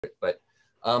But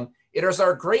it is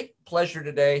our great pleasure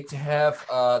today to have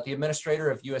the administrator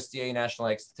of USDA National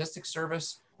Ag Statistics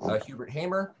Service, Hubert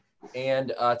Hamer, and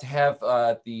to have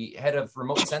the head of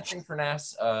remote sensing for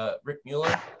NASS, Rick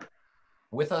Mueller,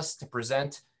 with us to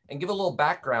present and give a little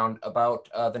background about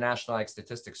the National Ag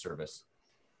Statistics Service.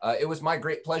 It was my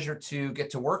great pleasure to get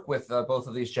to work with both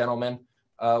of these gentlemen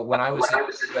when I was at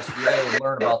USDA and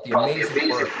learn about the amazing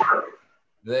work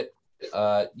that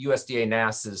USDA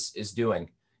NASS is doing.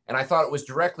 And I thought it was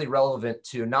directly relevant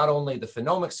to not only the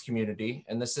phenomics community,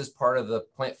 and this is part of the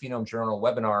Plant Phenome Journal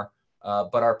webinar,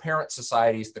 but our parent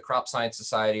societies, the Crop Science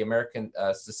Society, American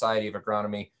Society of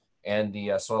Agronomy, and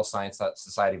the Soil Science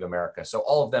Society of America. So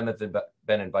all of them have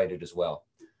been invited as well.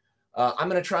 I'm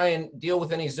going to try and deal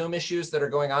with any Zoom issues that are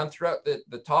going on throughout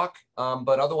the talk,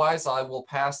 but otherwise I will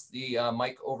pass the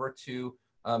mic over to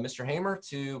Mr. Hamer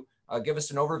to give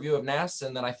us an overview of NASS,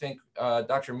 and then I think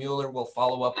Dr. Mueller will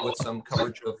follow up with some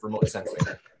coverage of remote sensing.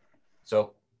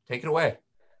 So take it away.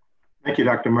 Thank you,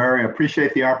 Dr. Murray. I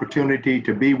appreciate the opportunity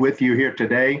to be with you here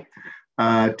today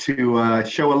to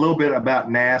show a little bit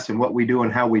about NASS and what we do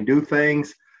and how we do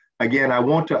things. Again, I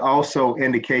want to also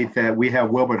indicate that we have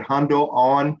Hubert Hamer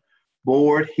on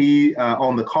board. He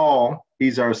on the call.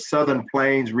 He's our Southern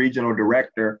Plains Regional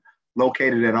Director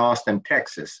located in Austin,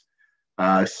 Texas.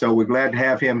 So we're glad to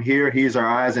have him here. He's our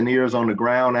eyes and ears on the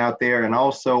ground out there, and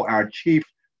also our chief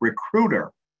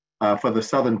recruiter for the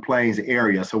Southern Plains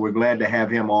area. So we're glad to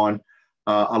have him on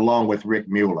along with Rick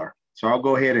Mueller. So I'll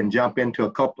go ahead and jump into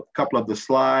a couple of the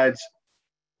slides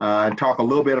and talk a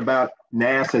little bit about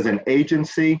NASS as an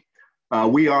agency.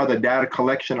 We are the data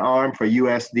collection arm for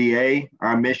USDA.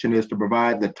 Our mission is to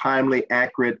provide the timely,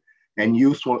 accurate, and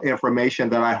useful information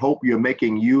that I hope you're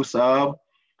making use of.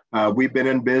 We've been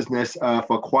in business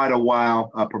for quite a while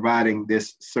providing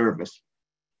this service.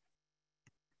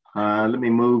 Let me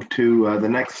move to the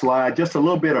next slide. Just a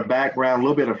little bit of background, a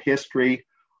little bit of history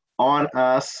on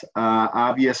us.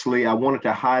 Obviously, I wanted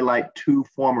to highlight two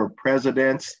former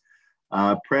presidents.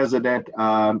 President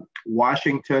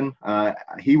Washington,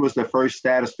 he was the first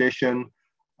statistician.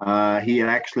 He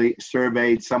actually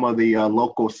surveyed some of the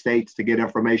local states to get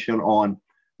information on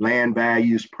land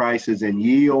values, prices, and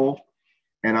yield.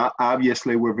 And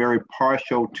obviously, we're very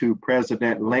partial to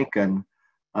President Lincoln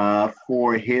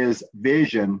for his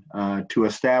vision to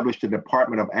establish the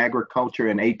Department of Agriculture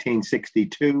in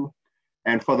 1862,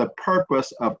 and for the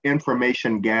purpose of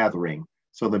information gathering.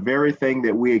 So the very thing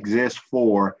that we exist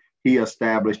for, he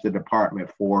established the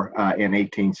department for in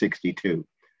 1862.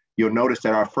 You'll notice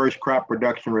that our first crop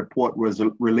production report was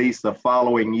released the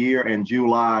following year in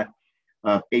July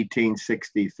of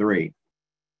 1863.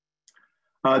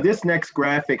 This next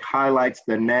graphic highlights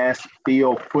the NASS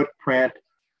field footprint.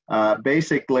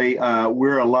 Basically,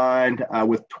 we're aligned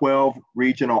with 12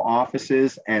 regional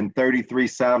offices and 33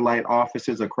 satellite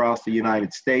offices across the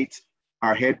United States.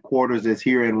 Our headquarters is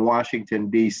here in Washington,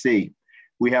 D.C.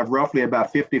 We have roughly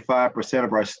about 55%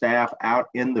 of our staff out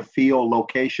in the field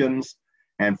locations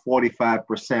and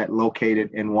 45% located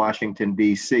in Washington,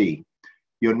 D.C.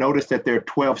 You'll notice that there are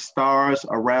 12 stars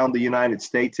around the United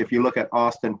States. If you look at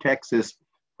Austin, Texas,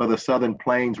 for the Southern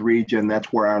Plains region,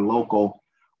 that's where our local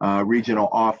regional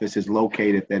office is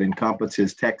located that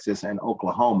encompasses Texas and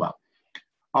Oklahoma.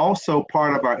 Also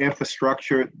part of our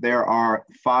infrastructure, there are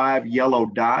 5 yellow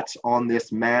dots on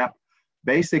this map.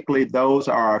 Basically, those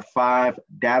are our 5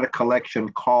 data collection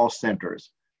call centers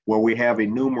where we have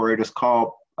enumerators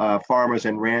call farmers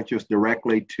and ranchers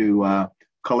directly to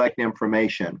collect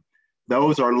information.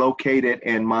 Those are located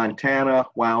in Montana,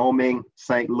 Wyoming,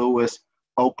 St. Louis,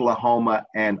 Oklahoma,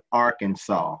 and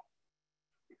Arkansas.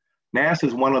 NASS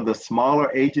is one of the smaller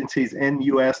agencies in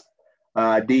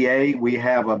USDA. We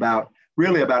have about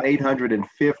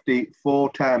 850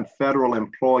 full-time federal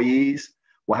employees.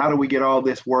 Well, how do we get all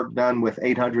this work done with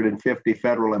 850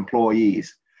 federal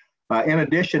employees? In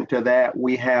addition to that,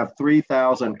 we have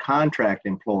 3,000 contract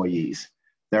employees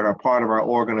that are part of our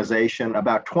organization.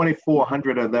 About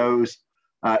 2,400 of those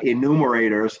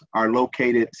enumerators are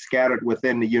located scattered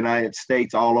within the United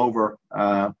States all over,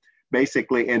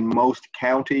 basically in most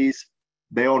counties.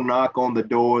 They'll knock on the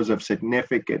doors of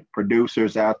significant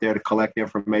producers out there to collect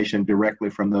information directly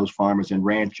from those farmers and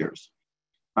ranchers.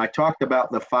 I talked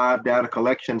about the 5 data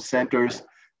collection centers.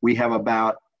 We have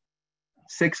about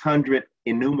 600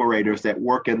 enumerators that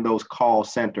work in those call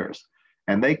centers,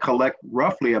 and they collect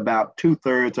roughly about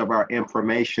 2/3 of our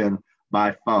information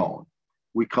by phone.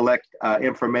 We collect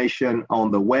information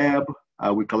on the web,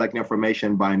 we collect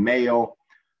information by mail,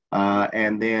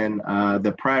 and then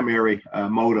the primary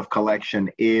mode of collection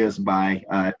is by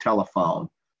telephone.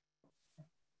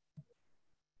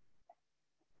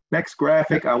 Next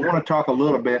graphic, I want to talk a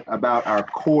little bit about our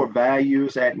core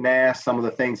values at NASS, some of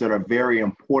the things that are very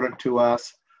important to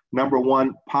us. Number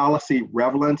one, policy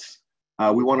relevance.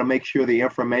 We want to make sure the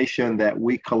information that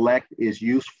we collect is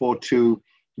useful to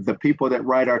the people that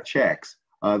write our checks,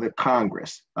 the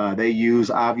Congress. They use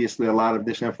obviously a lot of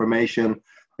this information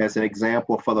as an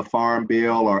example for the Farm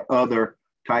Bill or other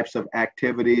types of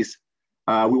activities.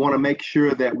 We want to make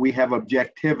sure that we have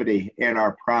objectivity in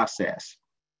our process,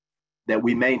 that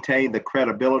we maintain the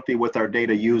credibility with our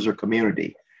data user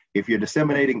community. If you're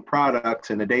disseminating products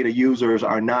and the data users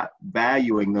are not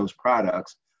valuing those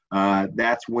products,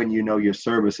 that's when you know your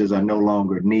services are no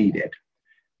longer needed.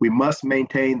 We must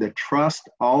maintain the trust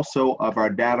also of our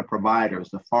data providers,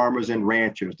 the farmers and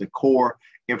ranchers, the core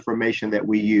information that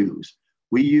we use.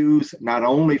 We use not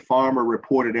only farmer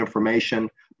reported information,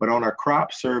 but on our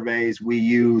crop surveys, we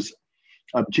use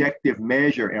objective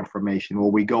measure information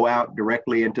where we go out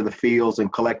directly into the fields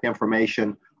and collect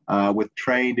information with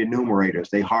trained enumerators.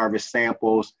 They harvest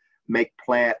samples, make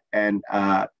plant and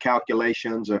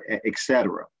calculations, et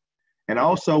cetera. And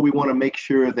also we want to make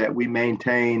sure that we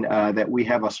maintain that we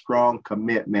have a strong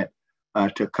commitment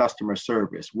to customer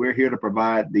service. We're here to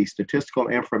provide the statistical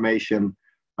information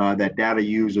that data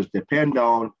users depend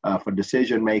on for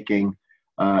decision making,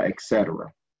 et cetera.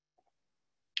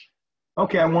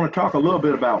 Okay, I want to talk a little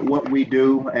bit about what we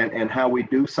do and how we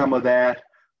do some of that.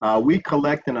 We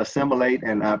collect and assimilate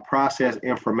and process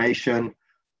information.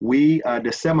 We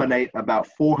disseminate about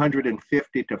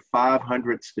 450 to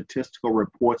 500 statistical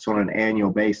reports on an annual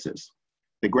basis.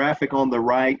 The graphic on the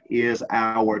right is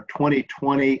our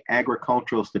 2020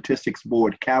 Agricultural Statistics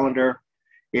Board calendar.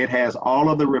 It has all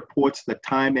of the reports, the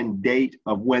time and date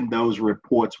of when those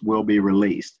reports will be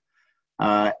released.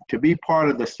 To be part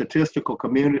of the statistical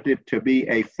community, to be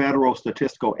a federal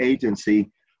statistical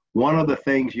agency, one of the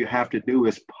things you have to do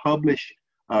is publish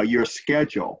your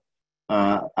schedule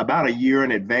about a year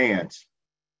in advance,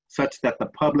 such that the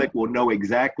public will know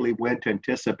exactly when to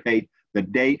anticipate the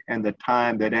date and the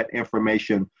time that that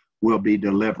information will be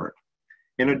delivered.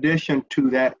 In addition to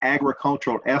that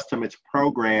agricultural estimates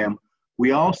program,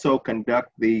 we also conduct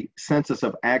the Census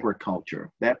of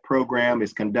Agriculture. That program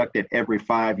is conducted every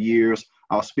 5 years.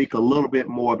 I'll speak a little bit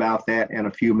more about that in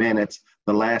a few minutes.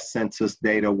 The last census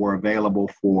data were available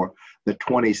for the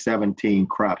 2017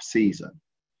 crop season.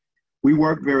 We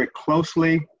work very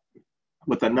closely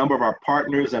with a number of our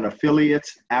partners and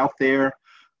affiliates out there.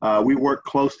 We work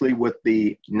closely with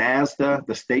the NASDA,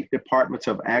 the State Departments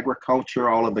of Agriculture,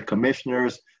 all of the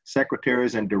commissioners,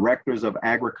 secretaries, and directors of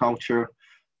agriculture.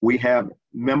 We have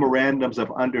memorandums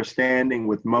of understanding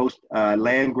with most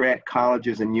land-grant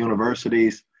colleges and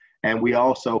universities, and we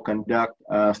also conduct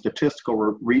statistical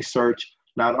research,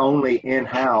 not only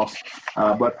in-house,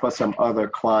 but for some other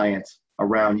clients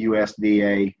around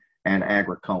USDA and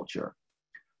agriculture.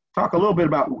 Talk a little bit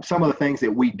about some of the things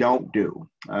that we don't do.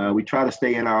 We try to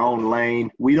stay in our own lane.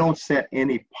 We don't set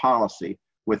any policy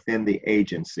within the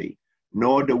agency,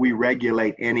 nor do we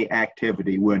regulate any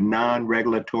activity. We're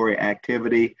non-regulatory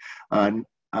activity.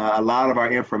 A lot of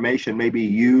our information may be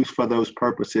used for those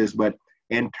purposes, but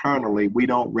internally, we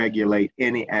don't regulate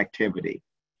any activity,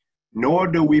 nor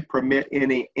do we permit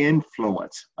any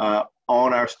influence on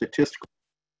our statistical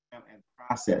and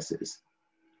processes.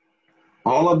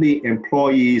 All of the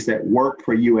employees that work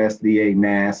for USDA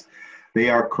NASS, they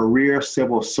are career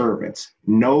civil servants,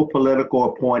 no political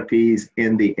appointees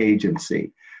in the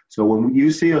agency. So when you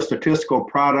see a statistical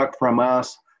product from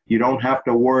us, you don't have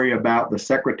to worry about the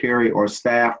secretary or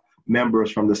staff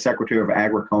members from the Secretary of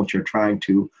Agriculture trying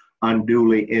to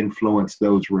unduly influence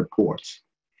those reports.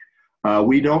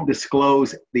 We don't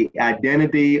disclose the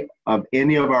identity of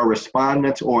any of our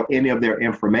respondents or any of their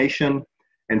information.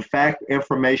 In fact,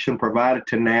 information provided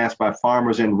to NASS by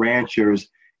farmers and ranchers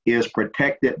is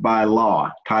protected by law,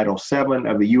 Title VII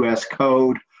of the U.S.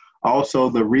 Code, also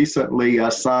the recently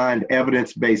signed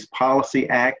Evidence-Based Policy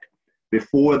Act.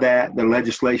 Before that, the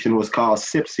legislation was called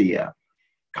CIPSIA,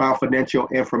 Confidential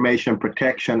Information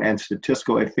Protection and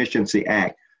Statistical Efficiency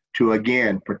Act, to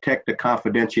again protect the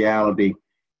confidentiality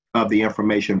of the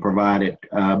information provided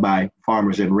by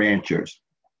farmers and ranchers.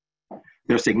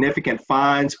 There's significant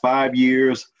fines, 5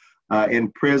 years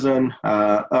in prison,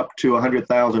 up to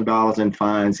 $100,000 in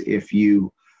fines if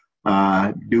you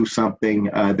do something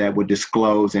that would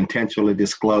intentionally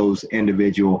disclose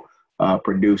individual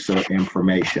producer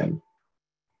information.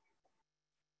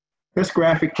 This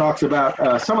graphic talks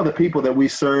about some of the people that we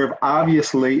serve.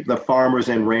 Obviously, the farmers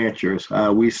and ranchers.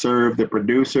 We serve the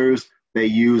producers. They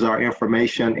use our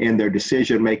information in their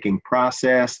decision-making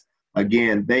process.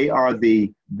 Again, they are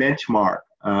the benchmark,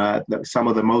 some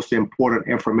of the most important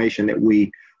information that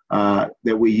we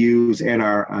that we use in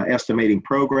our estimating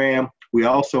program. We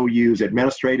also use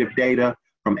administrative data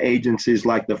from agencies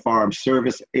like the Farm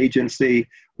Service Agency.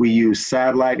 We use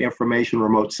satellite information,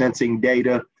 remote sensing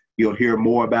data. You'll hear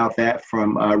more about that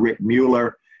from Rick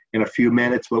Mueller in a few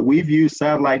minutes, but we've used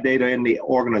satellite data in the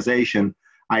organization,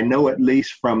 I know at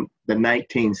least from the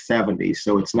 1970s,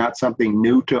 so it's not something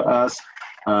new to us.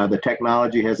 The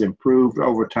technology has improved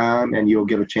over time, and you'll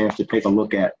get a chance to take a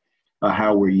look at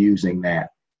how we're using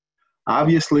that.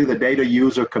 Obviously, the data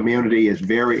user community is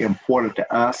very important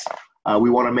to us. We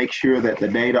want to make sure that the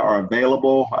data are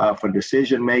available for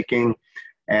decision making,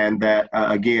 and that,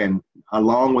 again,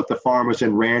 along with the farmers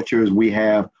and ranchers, we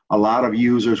have a lot of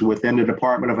users within the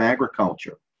Department of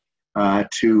Agriculture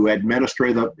to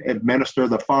administer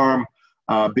the farm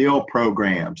bill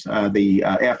programs. The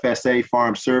FSA,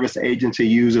 Farm Service Agency,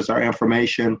 uses our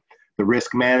information. The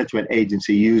Risk Management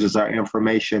Agency uses our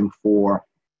information for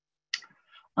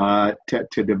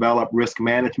to develop risk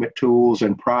management tools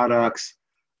and products.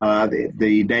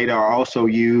 The data are also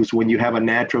used when you have a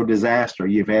natural disaster.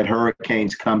 You've had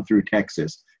hurricanes come through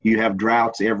Texas. You have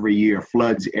droughts every year,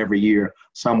 floods every year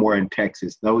somewhere in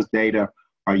Texas. Those data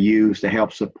are used to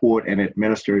help support and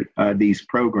administer these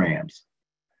programs.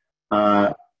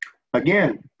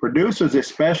 Again, producers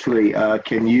especially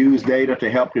can use data to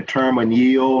help determine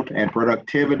yield and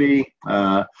productivity.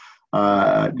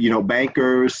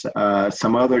 Bankers,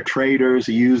 some other traders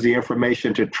use the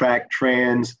information to track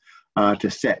trends, to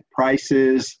set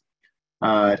prices,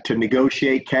 to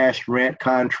negotiate cash rent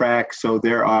contracts. So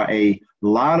there are a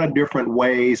lot of different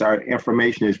ways our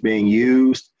information is being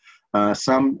used.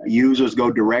 Some users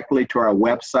go directly to our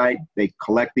website. They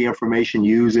collect the information,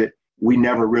 use it. We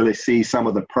never really see some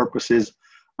of the purposes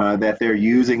that they're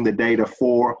using the data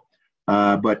for.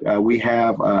 But we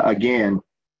have, again,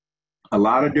 a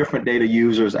lot of different data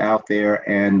users out there,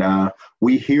 and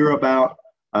we hear about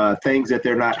things that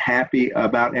they're not happy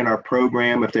about in our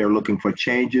program, if they're looking for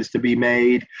changes to be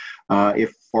made.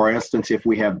 If, for instance, if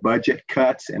we have budget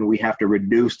cuts and we have to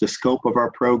reduce the scope of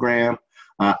our program,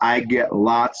 I get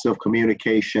lots of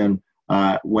communication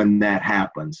when that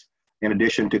happens. In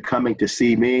addition to coming to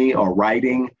see me or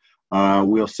writing,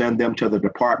 we'll send them to the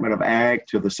Department of Ag,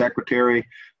 to the Secretary,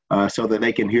 so that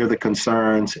they can hear the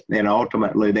concerns, and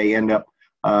ultimately they end up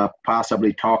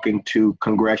possibly talking to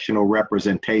congressional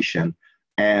representation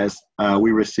as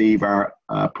we receive our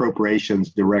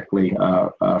appropriations directly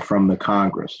from the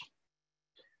Congress.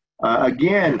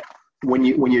 Again, when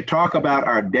you talk about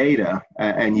our data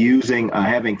and using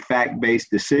having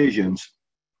fact-based decisions,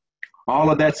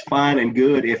 all of that's fine and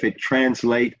good if it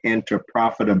translates into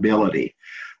profitability.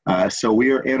 So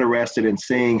we are interested in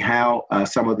seeing how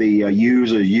some of the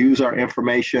users use our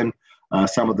information,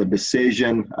 some of the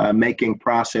decision making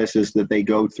processes that they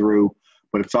go through.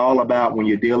 But it's all about, when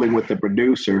you're dealing with the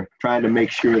producer, trying to make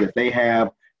sure that they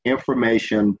have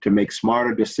information to make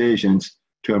smarter decisions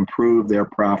to improve their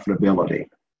profitability.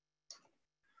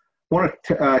 I want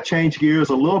to change gears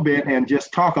a little bit and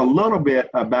just talk a little bit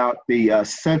about the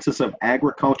Census of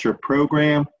Agriculture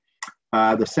program.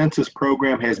 The census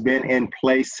program has been in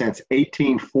place since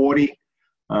 1840.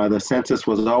 The census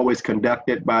was always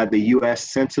conducted by the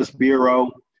U.S. Census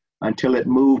Bureau until it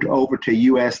moved over to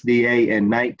USDA in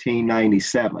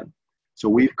 1997. So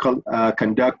we've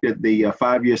conducted the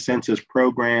 5-year census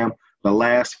program, the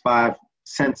last 5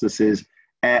 censuses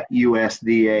at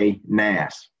USDA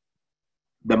NASS.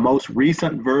 The most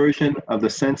recent version of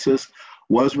the census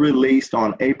was released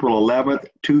on April 11th,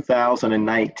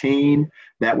 2019.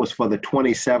 That was for the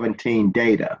 2017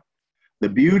 data. The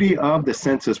beauty of the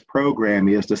census program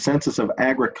is the Census of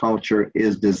Agriculture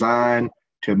is designed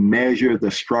to measure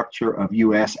the structure of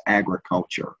U.S.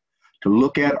 agriculture, to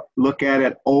look at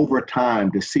it over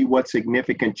time, to see what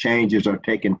significant changes are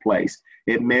taking place.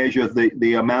 It measures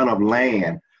the amount of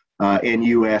land in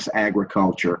U.S.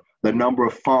 agriculture, the number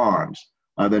of farms,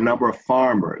 the number of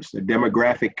farmers, the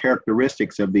demographic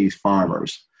characteristics of these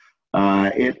farmers.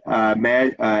 It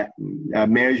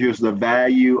measures the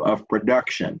value of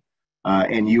production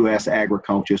in U.S.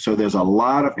 agriculture. So there's a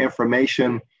lot of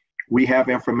information. We have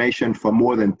information for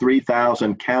more than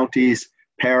 3,000 counties,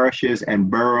 parishes,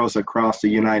 and boroughs across the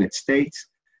United States.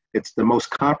 It's the most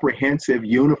comprehensive,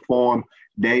 uniform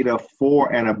data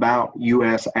for and about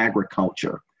U.S.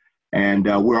 agriculture. And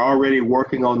we're already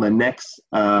working on the next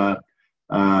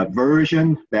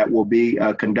version that will be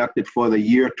conducted for the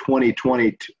year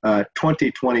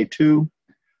 2022.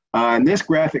 And this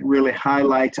graphic really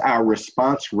highlights our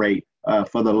response rate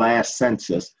for the last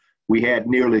census. We had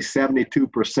nearly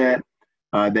 72%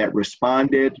 that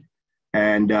responded,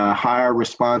 and higher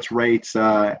response rates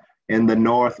in the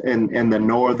north, in the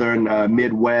northern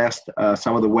Midwest,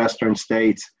 some of the western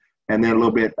states, and then a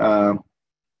little bit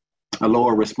a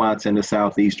lower response in the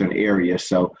southeastern area.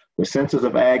 So the Census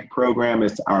of Ag program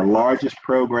is our largest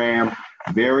program,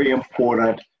 very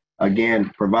important.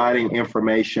 Again, providing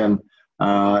information.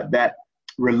 That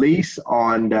release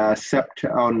on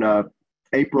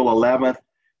April 11th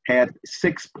had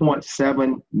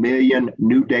 6.7 million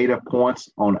new data points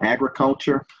on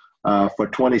agriculture for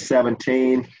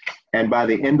 2017. And by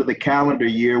the end of the calendar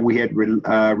year, we had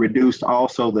reduced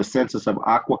also the census of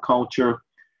aquaculture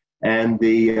and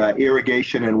the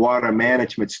irrigation and water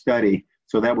management study.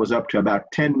 So that was up to about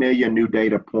 10 million new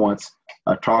data points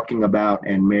talking about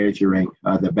and measuring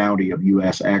the bounty of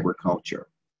U.S. agriculture.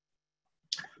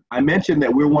 I mentioned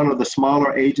that we're one of the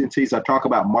smaller agencies. I talk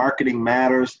about marketing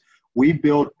matters. We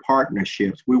build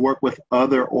partnerships. We work with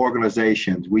other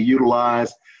organizations. We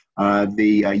utilize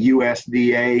the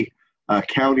USDA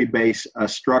county-based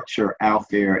structure out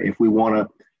there if we want to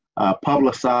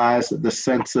publicize the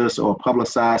census or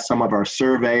publicize some of our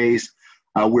surveys.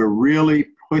 We're really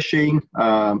pushing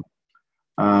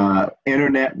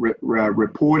internet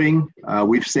reporting.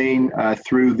 We've seen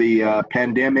through the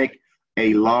pandemic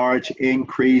a large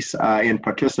increase in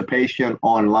participation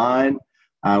online.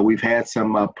 We've had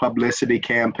some publicity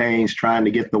campaigns trying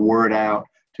to get the word out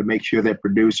to make sure that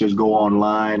producers go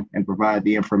online and provide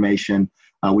the information.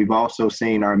 We've also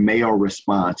seen our mail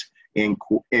response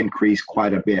increase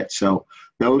quite a bit. So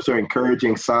those are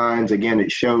encouraging signs. Again,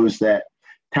 it shows that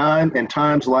in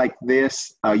times like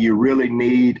this, you really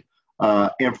need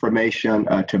information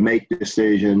to make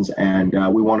decisions, and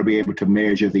we want to be able to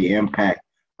measure the impact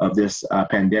of this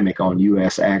pandemic on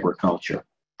U.S. agriculture.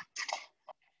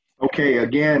 Okay,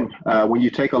 again, when you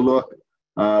take a look,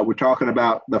 we're talking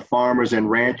about the farmers and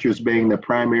ranchers being the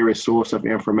primary source of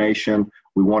information.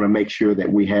 We want to make sure that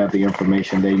we have the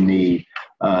information they need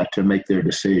to make their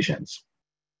decisions.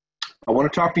 I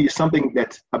want to talk to you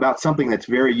about something that's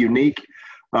very unique.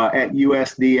 At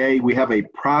USDA, we have a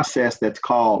process that's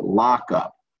called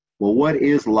lockup. Well, what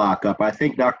is lockup? I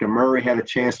think Dr. Murray had a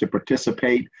chance to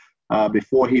participate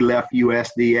before he left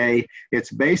USDA.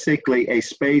 It's basically a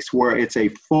space where it's a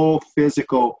full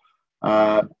physical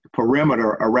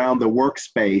perimeter around the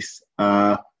workspace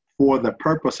for the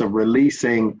purpose of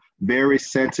releasing very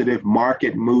sensitive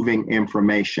market-moving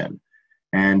information.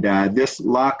 And this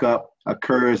lockup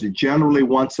occurs generally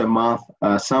once a month.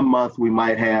 Some month we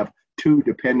might have two,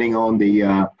 depending on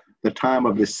the time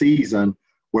of the season,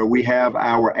 where we have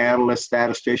our analysts,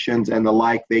 statisticians, and the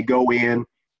like. They go in.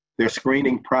 Their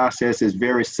screening process is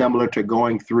very similar to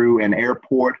going through an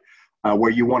airport,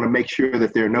 where you want to make sure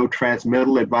that there are no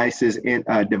transmittal devices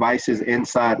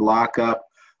inside lockup,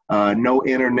 no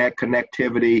internet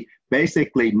connectivity,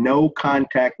 basically no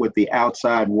contact with the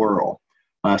outside world.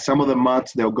 Some of the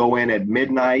months they'll go in at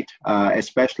midnight,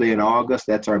 especially in August.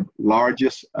 That's our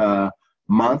largest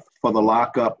month for the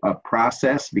lockup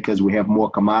process because we have more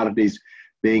commodities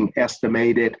being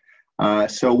estimated.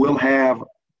 So we'll have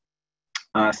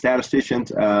statisticians,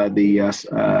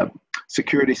 the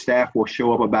security staff will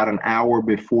show up about an hour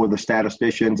before the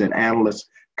statisticians and analysts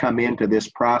come into this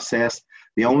process.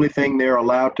 The only thing they're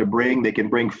allowed to bring, they can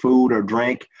bring food or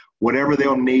drink, whatever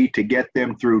they'll need to get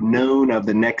them through noon of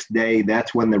the next day.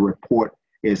 That's when the report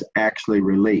is actually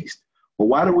released. Well,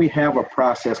 why do we have a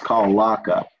process called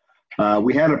lockup?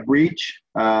 We had a breach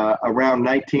around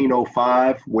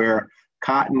 1905 where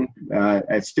cotton,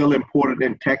 it's still imported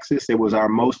in Texas. It was our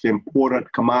most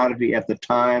important commodity at the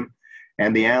time.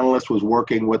 And the analyst was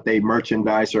working with a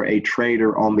merchandiser, a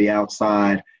trader on the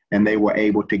outside, and they were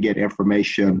able to get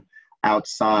information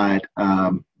outside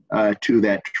to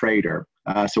that trader.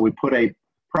 So we put a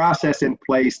process in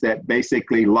place that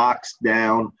basically locks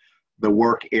down the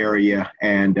work area,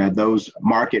 and those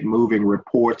market moving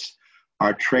reports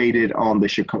are traded on the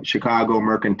Chicago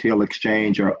Mercantile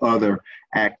Exchange or other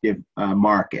active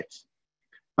markets.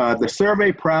 The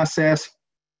survey process,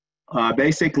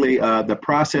 basically the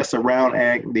process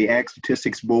around the Ag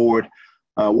Statistics Board,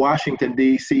 Washington,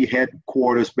 D.C.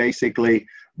 headquarters basically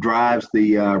drives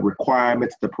the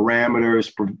requirements, the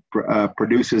parameters,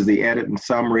 produces the edit and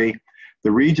summary.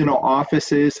 The regional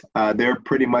offices, they're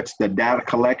pretty much the data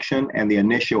collection and the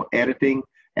initial editing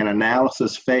and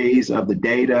analysis phase of the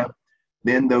data.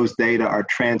 Then those data are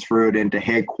transferred into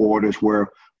headquarters where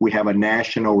we have a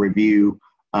national review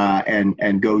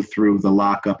and go through the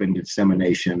lockup and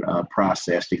dissemination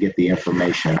process to get the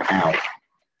information out.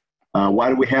 Why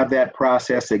do we have that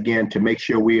process? Again, to make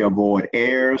sure we avoid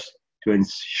errors, to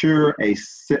ensure a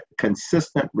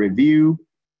consistent review,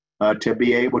 to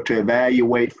be able to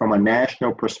evaluate from a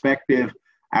national perspective.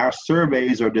 Our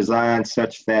surveys are designed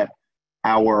such that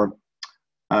our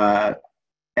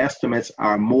estimates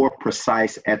are more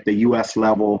precise at the U.S.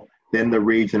 level than the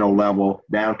regional level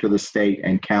down to the state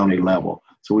and county level.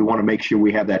 So we want to make sure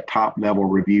we have that top level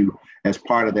review as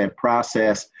part of that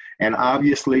process. And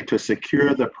obviously, to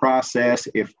secure the process,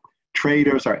 if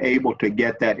traders are able to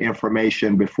get that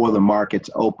information before the markets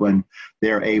open,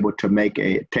 they're able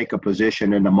to take a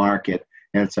position in the market.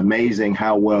 And it's amazing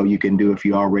how well you can do if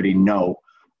you already know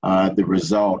the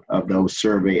result of those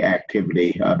survey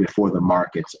activity before the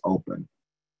markets open.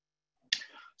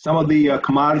 Some of the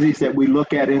commodities that we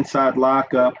look at inside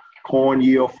lockup: corn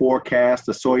yield forecast,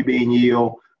 the soybean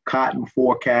yield, cotton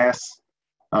forecasts,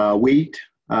 wheat,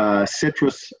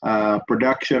 citrus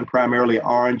production, primarily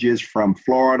oranges from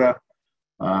Florida,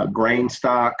 grain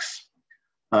stocks.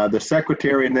 The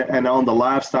secretary, and on the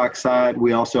livestock side,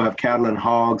 we also have cattle and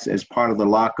hogs as part of the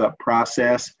lockup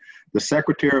process. The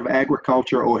Secretary of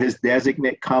Agriculture or his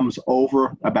designate comes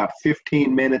over about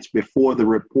 15 minutes before the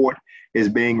report is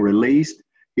being released.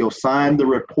 He'll sign the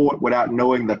report without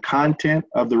knowing the content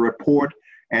of the report,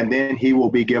 and then he will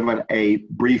be given a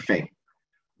briefing.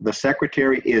 The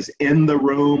secretary is in the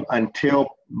room until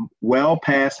well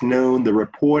past noon. The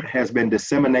report has been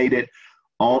disseminated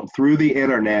through the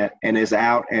internet and is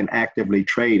out and actively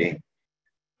trading.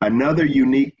 Another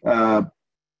unique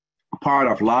part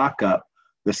of lockup: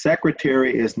 the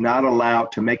secretary is not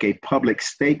allowed to make a public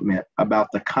statement about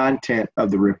the content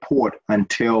of the report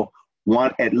until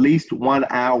at least 1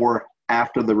 hour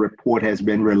after the report has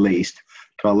been released,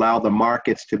 to allow the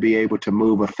markets to be able to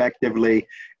move effectively.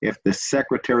 If the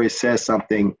secretary says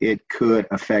something, it could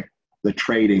affect the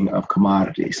trading of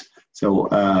commodities. So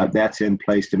that's in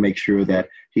place to make sure that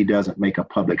he doesn't make a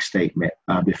public statement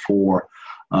before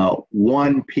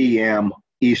 1 p.m.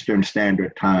 Eastern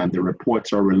Standard Time. The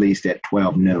reports are released at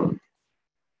 12 noon.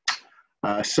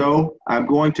 So I'm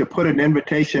going to put an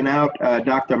invitation out,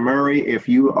 Dr. Murray, if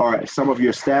some of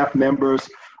your staff members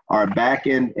are back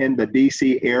in the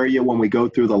DC area when we go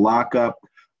through the lockup.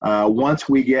 Once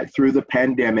we get through the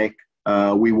pandemic,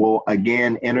 we will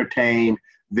again entertain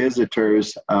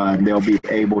visitors, and they'll be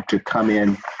able to come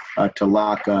in to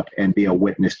lockup and be a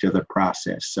witness to the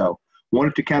process. So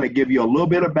wanted to kind of give you a little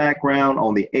bit of background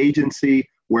on the agency,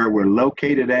 where we're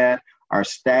located at, our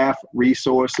staff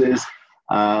resources.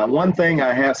 One thing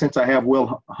I have, since I have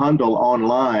Will Hundle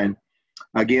online,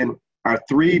 again, our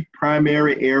three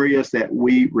primary areas that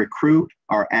we recruit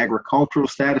are agricultural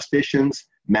statisticians,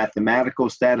 mathematical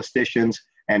statisticians,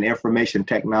 and information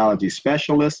technology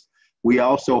specialists. We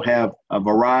also have a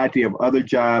variety of other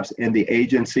jobs in the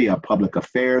agency, a public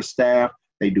affairs staff.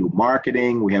 They do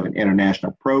marketing. We have an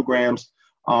international programs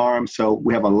arm. So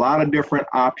we have a lot of different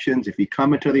options. If you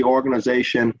come into the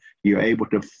organization, you're able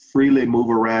to freely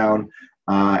move around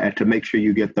and to make sure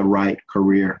you get the right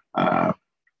career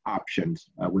options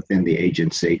within the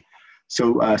agency.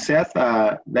 So Seth,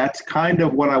 that's kind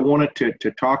of what I wanted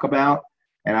to talk about.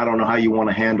 And I don't know how you want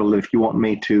to handle it. If you want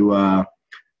me to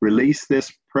release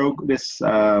this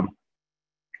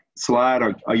slide,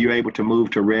 or are you able to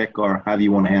move to Rick, or how do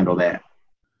you want to handle that?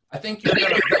 I think you're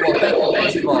going to, well,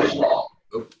 thank you first of all.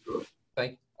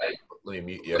 Let me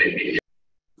mute you.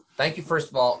 Thank you first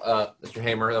of all, Mr.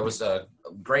 Hamer. That was a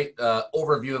great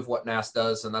overview of what NASS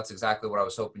does, and that's exactly what I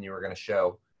was hoping you were going to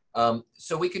show.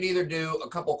 So we can either do a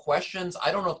couple questions.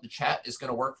 I don't know if the chat is going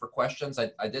to work for questions.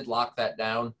 I did lock that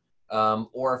down.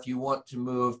 Or if you want to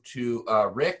move to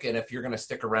Rick, and if you're going to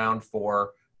stick around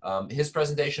for his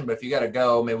presentation, but if you got to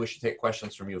go, maybe we should take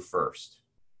questions from you first.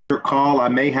 Your call. I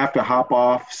may have to hop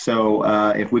off, so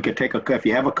if we could take if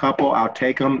you have a couple, I'll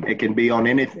take them. It can be on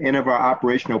any of our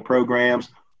operational programs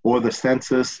or the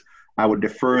census. I would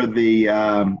defer the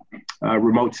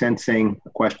remote sensing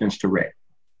questions to Rick.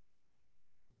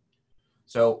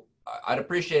 So I'd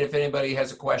appreciate if anybody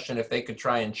has a question, if they could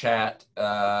try and chat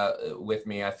with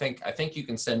me. I think you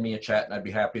can send me a chat, and I'd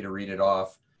be happy to read it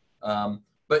off.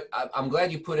 But I'm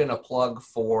glad you put in a plug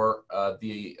for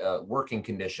the working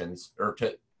conditions, or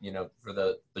for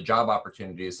the job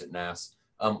opportunities at NASS.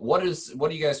 What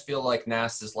do you guys feel like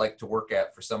NASS is like to work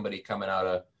at for somebody coming out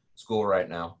of school right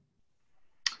now?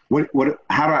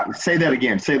 How do I say that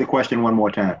again? Say the question one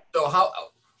more time. So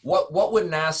what would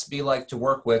NASS be like to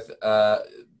work with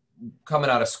coming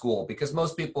out of school? Because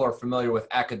most people are familiar with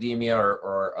academia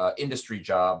or industry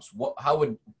jobs. How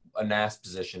would a NASS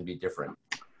position be different?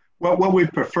 Well, what we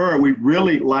prefer, we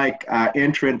really like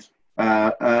entrance,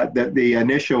 the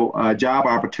initial job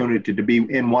opportunity to be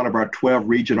in one of our 12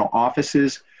 regional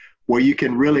offices, where you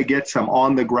can really get some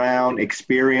on the ground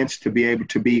experience to be able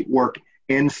to work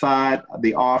inside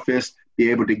the office, be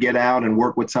able to get out and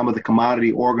work with some of the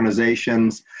commodity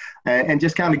organizations and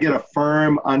just kind of get a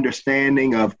firm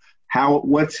understanding of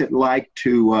what's it like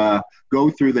to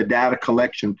go through the data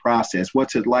collection process?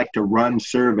 What's it like to run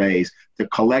surveys, to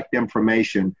collect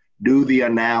information, do the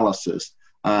analysis,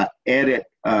 edit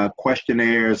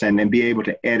questionnaires, and then be able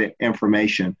to edit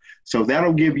information. So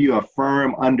that'll give you a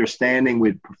firm understanding.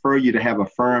 We'd prefer you to have a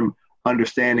firm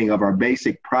understanding of our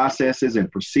basic processes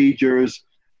and procedures,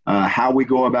 how we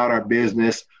go about our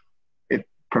business.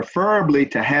 Preferably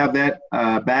to have that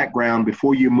background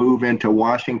before you move into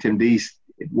Washington,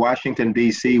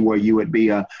 D.C., where you would be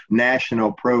a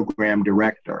national program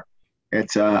director.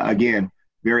 It's, again,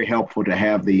 very helpful to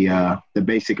have the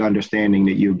basic understanding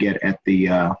that you get at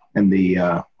in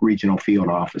the regional field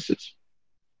offices.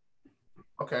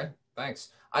 Okay,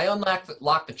 thanks. I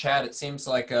unlocked the chat. It seems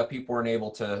like people weren't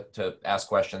able to ask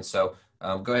questions. So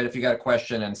go ahead if you got a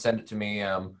question and send it to me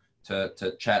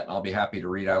to chat, and I'll be happy to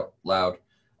read out loud.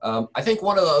 I think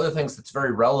one of the other things that's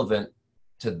very relevant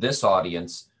to this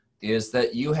audience is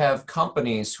that you have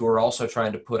companies who are also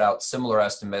trying to put out similar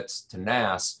estimates to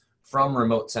NASS from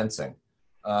remote sensing.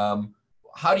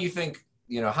 How do you think,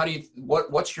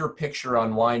 what's your picture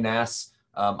on why NASS,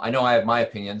 I know I have my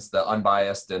opinions, the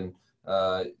unbiased and,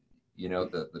 the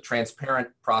transparent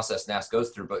process NASS goes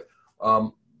through, but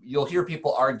you'll hear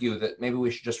people argue that maybe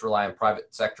we should just rely on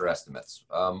private sector estimates.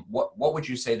 What would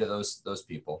you say to those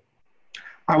people?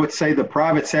 I would say the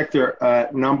private sector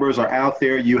numbers are out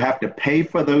there. You have to pay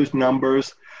for those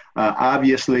numbers.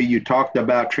 Obviously, you talked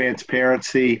about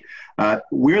transparency.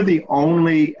 We're the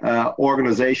only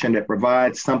organization that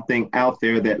provides something out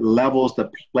there that levels the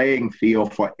playing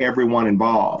field for everyone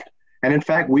involved. And in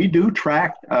fact, we do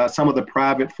track some of the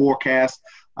private forecasts.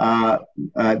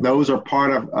 Those are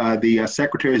part of the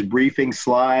Secretary's briefing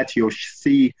slides. You'll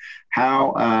see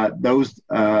how those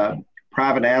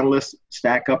private analysts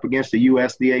stack up against the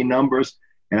USDA numbers.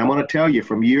 And I'm going to tell you,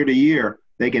 from year to year,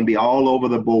 they can be all over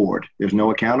the board. There's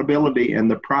no accountability in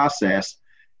the process.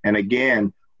 And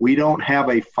again, we don't have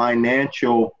a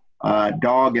financial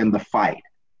dog in the fight.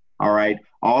 All right.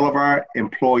 All of our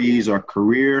employees are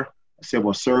career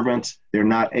civil servants. They're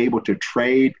not able to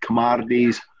trade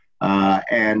commodities.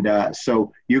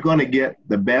 So you're going to get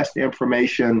the best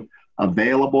information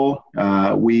available.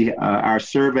 Our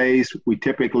surveys, we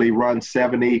typically run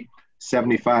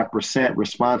 70-75%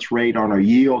 response rate on our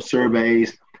yield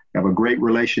surveys. Have a great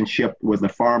relationship with the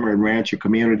farmer and rancher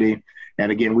community.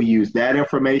 And again, we use that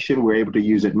information. We're able to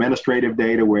use administrative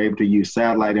data. We're able to use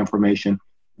satellite information.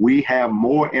 We have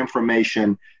more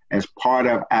information as part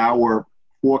of our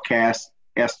forecast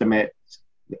estimates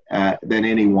than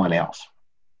anyone else.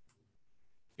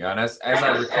 Yeah, and as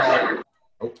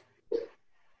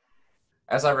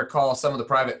I recall, some of the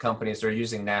private companies are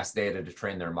using NASS data to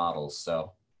train their models.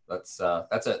 So that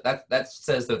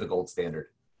says they're the gold standard.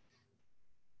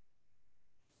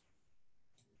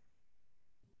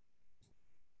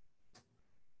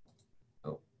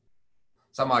 Oh,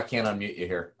 somehow I can't unmute you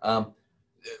here.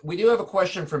 We do have a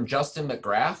question from Justin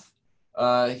McGrath.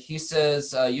 He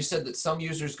says, you said that some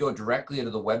users go directly to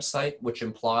the website, which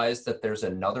implies that there's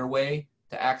another way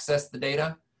to access the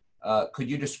data. Could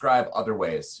you describe other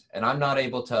ways? And I'm not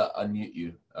able to unmute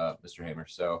you, Mr. Hamer,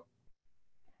 so.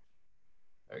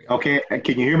 There you go. Okay,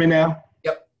 can you hear me now?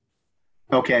 Yep.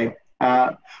 Okay.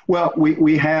 Well,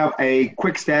 we have a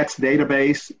quick stats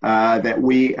database that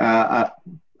we,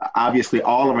 obviously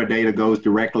all of our data goes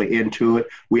directly into it.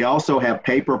 We also have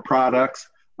paper products.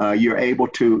 You're able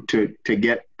to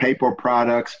get paper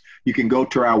products. You can go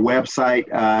to our website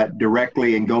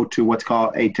directly and go to what's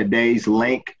called a today's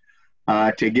link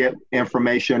to get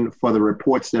information for the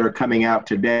reports that are coming out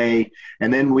today.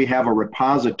 And then we have a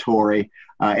repository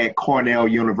at Cornell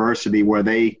University where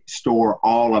they store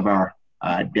all of our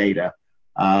data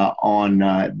on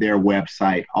their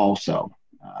website also.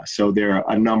 So there are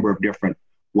a number of different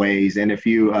ways. And if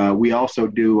you, we also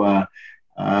do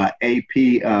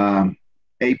API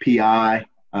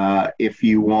if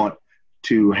you want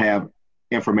to have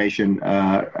information,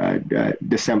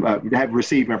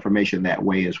 receive information that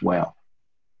way as well.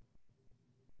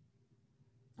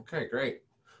 Okay, great.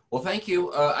 Well, thank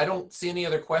you. I don't see any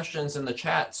other questions in the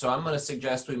chat, so I'm going to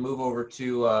suggest we move over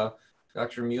to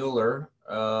Dr. Mueller.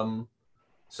 I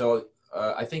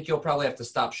think you'll probably have to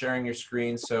stop sharing your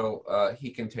screen so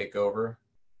he can take over.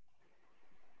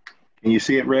 Can you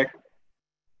see it, Rick?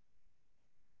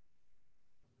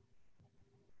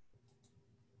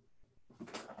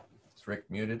 Is Rick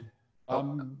muted?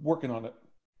 I'm working on it.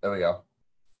 There we go.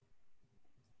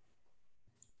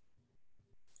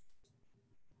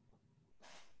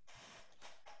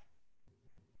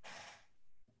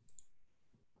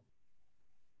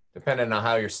 depending on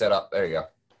how you're set up. There you go.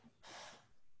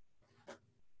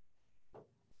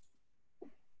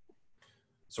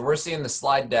 So we're seeing the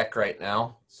slide deck right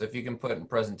now. So if you can put it in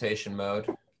presentation mode.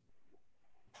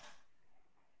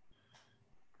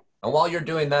 And while you're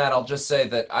doing that, I'll just say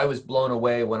that I was blown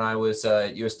away when I was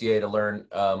at USDA to learn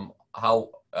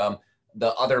how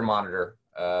the other monitor,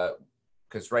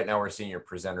 because right now we're seeing your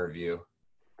presenter view.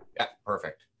 Yeah,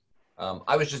 perfect.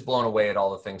 I was just blown away at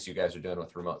all the things you guys are doing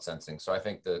with remote sensing. So I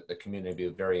think the community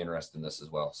will be very interested in this as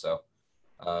well. So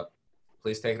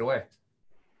please take it away.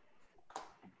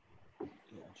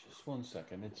 Yeah, just 1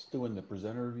 second. It's doing the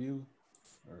presenter view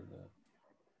or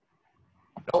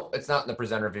the. Nope, it's not in the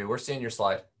presenter view. We're seeing your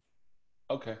slide.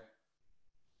 Okay.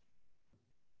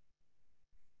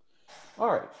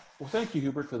 All right. Well, thank you,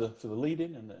 Hubert, for the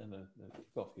lead-in and the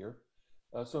stuff here.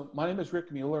 So my name is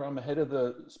Rick Mueller. I'm the head of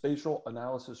the Spatial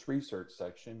Analysis Research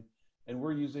section, and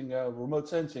we're using remote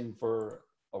sensing for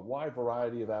a wide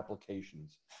variety of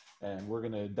applications. And we're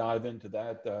going to dive into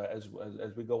that as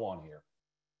we go on here.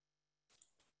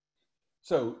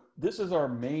 So this is our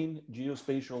main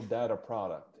geospatial data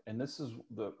product, and this is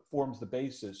forms the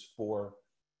basis for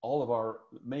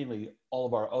mainly all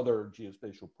of our other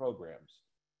geospatial programs.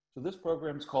 So this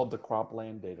program is called the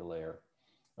Cropland Data Layer.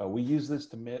 We use this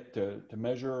to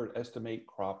measure and estimate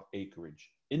crop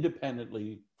acreage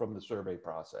independently from the survey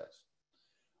process.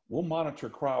 We'll monitor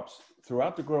crops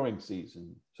throughout the growing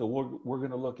season. So we're going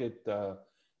to look at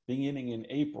beginning in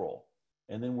April,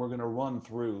 and then we're going to run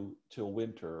through till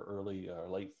winter, early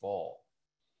late fall.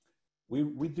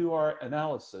 We do our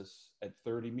analysis at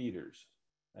 30 meters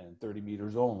and 30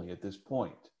 meters only at this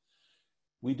point.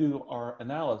 We do our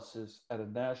analysis at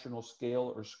a national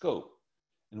scale or scope.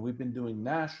 And we've been doing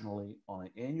nationally on an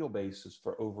annual basis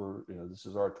for over, this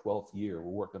is our 12th year.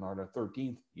 We're working on our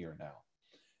 13th year now.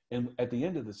 And at the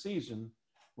end of the season,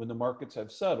 when the markets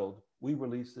have settled, we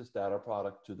release this data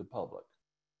product to the public.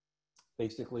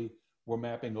 Basically, we're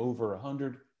mapping over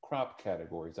 100 crop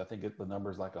categories. I think the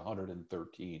number is like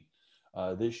 113.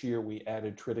 This year, we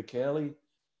added triticale.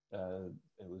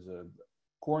 It was a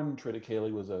corn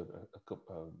triticale was a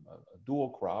dual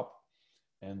crop.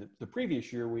 And the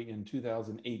previous year, in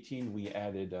 2018, we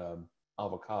added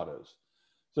avocados.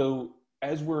 So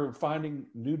as we're finding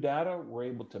new data, we're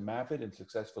able to map it and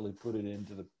successfully put it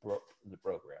into the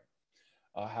program.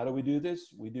 How do we do this?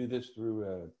 We do this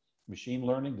through machine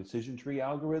learning decision tree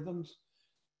algorithms,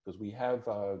 because we have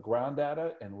ground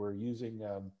data and we're using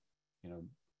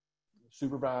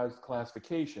supervised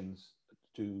classifications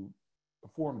to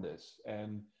perform this.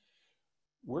 And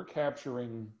we're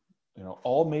capturing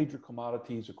all major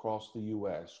commodities across the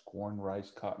U.S., corn, rice,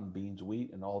 cotton, beans,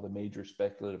 wheat, and all the major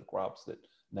speculative crops that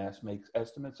NASS makes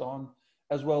estimates on,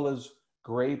 as well as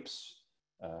grapes,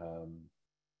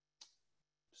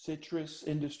 citrus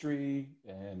industry,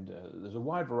 and there's a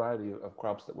wide variety of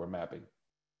crops that we're mapping.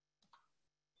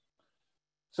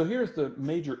 So here's the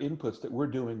major inputs that we're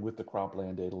doing with the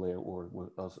Cropland Data Layer, or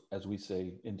as we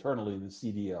say internally, the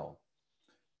CDL.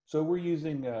 So we're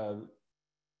using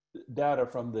data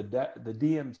from the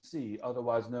DMC,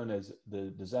 otherwise known as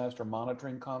the Disaster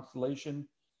Monitoring Constellation.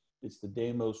 It's the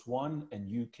DEIMOS-1 and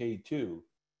UK2.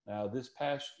 Now this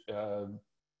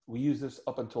we used this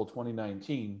up until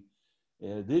 2019.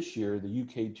 This year, the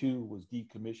UK2 was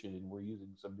decommissioned and we're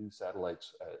using some new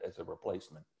satellites as a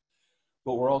replacement.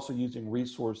 But we're also using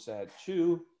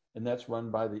ResourceSat-2, and that's run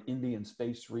by the Indian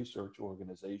Space Research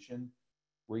Organization.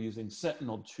 We're using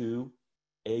Sentinel-2,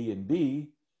 A and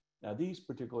B. Now these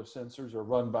particular sensors are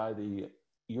run by the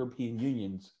European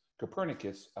Union's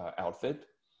Copernicus outfit,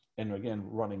 and again,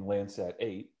 running Landsat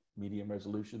 8, medium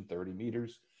resolution, 30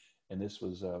 meters. And this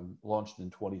was launched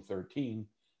in 2013,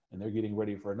 and they're getting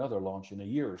ready for another launch in a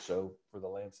year or so for the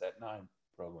Landsat 9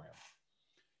 program.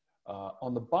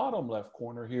 On the bottom left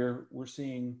corner here, we're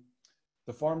seeing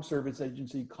the Farm Service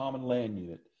Agency Common Land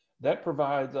Unit. That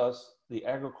provides us the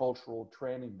agricultural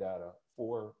training data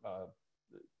for,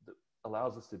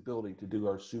 allows us the ability to do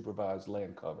our supervised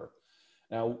land cover.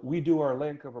 Now, we do our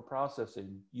land cover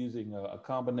processing using a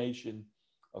combination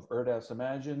of ERDAS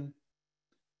Imagine,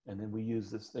 and then we use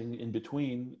this thing in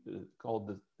between called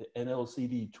the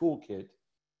NLCD toolkit,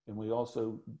 and we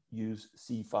also use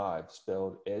C5,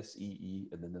 spelled S-E-E,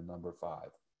 and then the number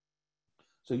 5.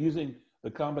 So using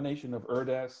the combination of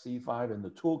ERDAS, C5, and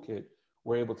the toolkit,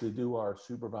 we're able to do our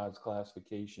supervised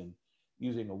classification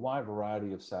using a wide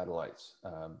variety of satellites.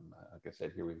 Like I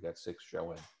said, here we've got 6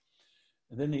 showing.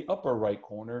 And then the upper right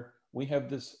corner, we have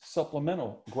this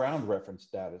supplemental ground reference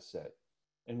data set.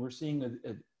 And we're seeing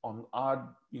it on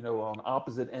on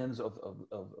opposite ends of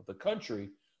the country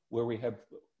where we have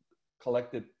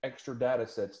collected extra data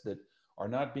sets that are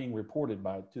not being reported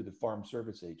to the Farm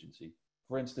Service Agency.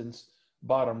 For instance,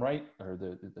 bottom right, or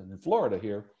in Florida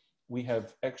here, we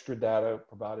have extra data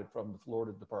provided from the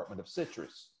Florida Department of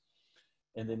Citrus.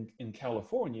 And then in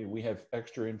California, we have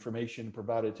extra information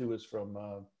provided to us from,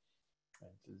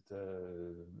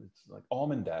 it's like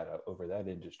almond data over that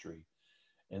industry.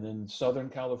 And then Southern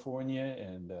California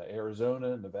and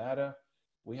Arizona and Nevada,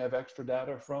 we have extra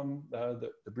data from the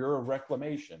Bureau of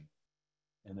Reclamation.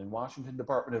 And then Washington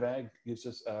Department of Ag gives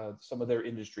us some of their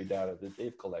industry data that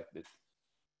they've collected.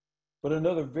 But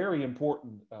another very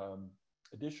important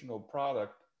additional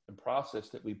product and process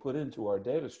that we put into our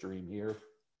data stream here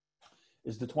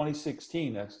is the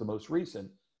 2016, that's the most recent,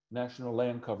 National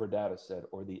Land Cover Data Set,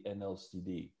 or the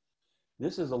NLCD.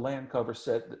 This is a land cover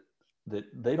set that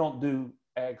they don't do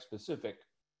ag-specific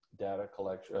data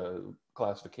collection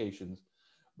classifications,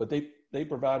 but they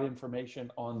provide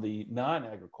information on the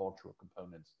non-agricultural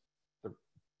components,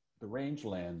 the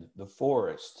rangeland, the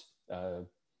forest,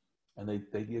 and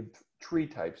they give tree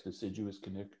types, deciduous,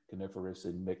 coniferous,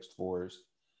 and mixed forest,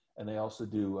 and they also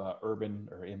do urban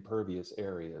or impervious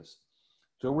areas.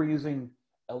 So we're using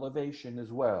elevation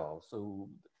as well. So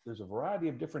there's a variety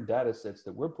of different data sets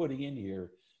that we're putting in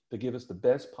here to give us the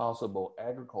best possible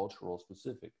agricultural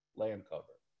specific land cover.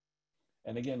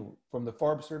 And again, from the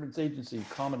Farm Service Agency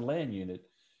Common Land Unit,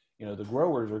 you know, the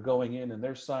growers are going in and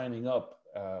they're signing up,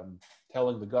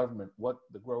 telling the government what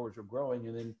the growers are growing,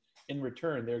 and then in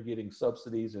return, they're getting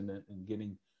subsidies and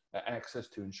getting access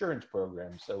to insurance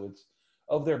programs. So it's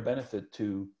of their benefit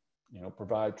to, you know,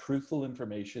 provide truthful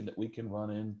information that we can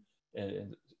run in.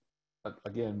 And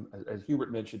again, as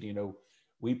Hubert mentioned, you know,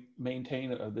 we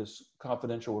maintain this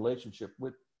confidential relationship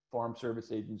with Farm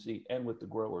Service Agency and with the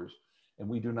growers, and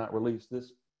we do not release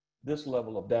this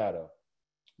level of data.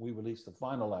 We release the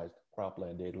finalized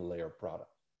cropland data layer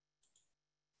product.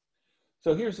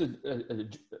 So here's a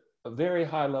very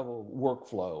high level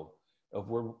workflow of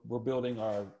where we're building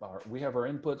we have our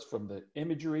inputs from the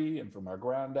imagery and from our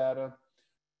ground data.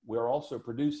 We're also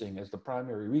producing, as the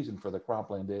primary reason for the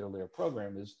cropland data layer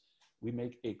program is we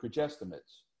make acreage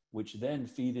estimates, which then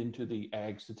feed into the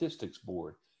ag statistics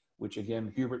board, which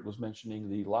again, Hubert was mentioning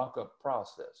the lockup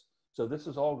process. So this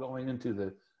is all going into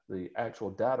the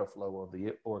actual data flow of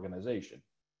the organization.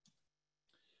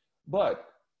 But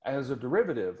as a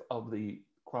derivative of the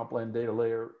cropland data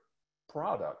layer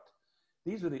product,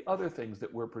 these are the other things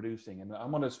that we're producing. And I'm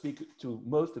going to speak to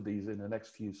most of these in the next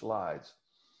few slides.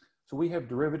 So we have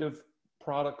derivative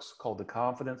products called the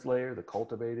confidence layer, the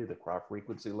cultivated, the crop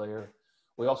frequency layer.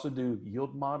 We also do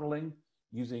yield modeling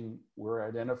we're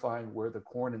identifying where the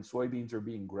corn and soybeans are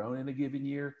being grown in a given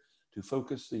year to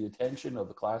focus the attention of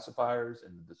the classifiers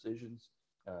and the decisions,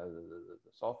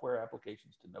 the software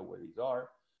applications to know where these are.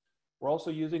 We're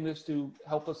also using this to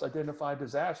help us identify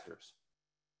disasters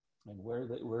and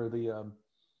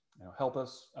help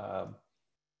us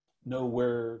know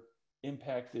where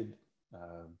impacted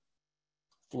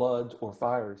floods or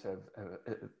fires have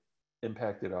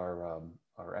impacted our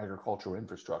agricultural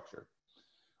infrastructure.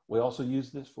 We also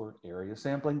use this for area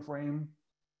sampling frame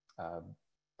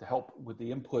to help with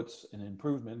the inputs and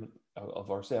improvement of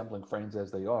our sampling frames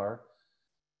as they are.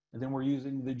 And then we're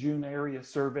using the June area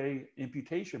survey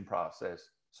imputation process.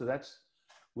 So that's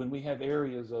when we have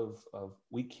areas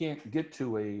we can't get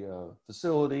to a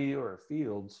facility or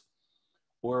fields,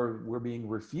 or we're being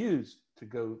refused to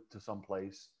go to some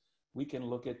place, we can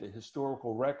look at the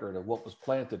historical record of what was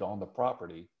planted on the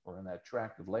property or in that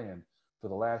tract of land for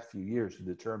the last few years to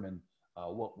determine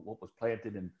what was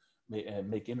planted and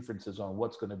make inferences on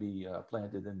what's going to be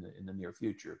planted in the near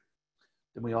future.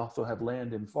 Then we also have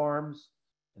land and farms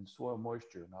and soil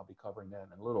moisture, and I'll be covering that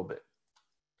in a little bit.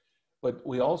 But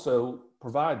we also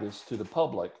provide this to the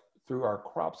public through our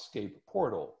Cropscape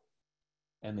portal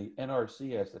and the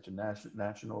NRCS, that's a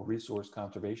National Resource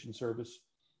Conservation Service,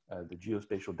 the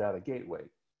Geospatial Data Gateway.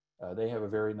 They have a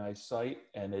very nice site,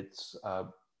 and it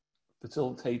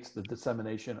facilitates the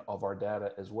dissemination of our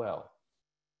data as well.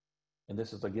 And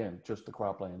this is, again, just the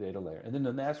cropland data layer. And then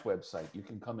the NASS website, you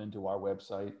can come into our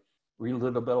website, read a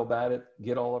little bit about it,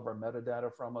 get all of our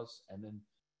metadata from us, and then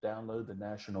download the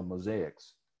national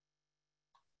mosaics.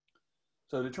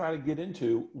 So to try to get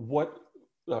into what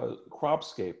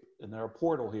Cropscape in our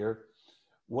portal here,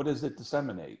 what does it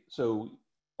disseminate? So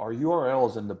our URL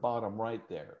is in the bottom right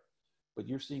there, but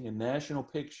you're seeing a national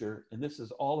picture, and this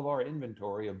is all of our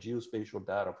inventory of geospatial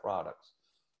data products.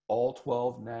 All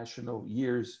 12 national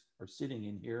years are sitting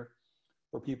in here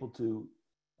for people to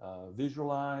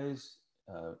visualize,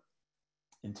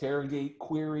 interrogate,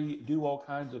 query, do all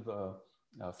kinds of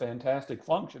fantastic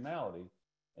functionality,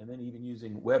 and then even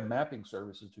using web mapping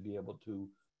services to be able to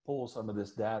pull some of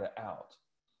this data out.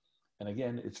 And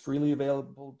again, it's freely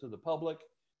available to the public.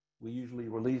 We usually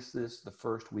release this the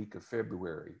first week of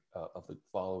February of the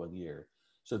following year.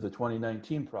 So the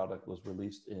 2019 product was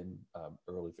released in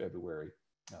early February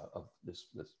of this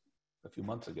a few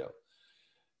months ago.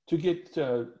 To get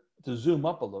to zoom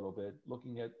up a little bit,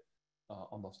 looking at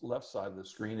on the left side of the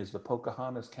screen is the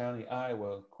Pocahontas County,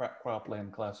 Iowa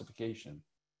cropland classification.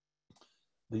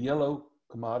 The yellow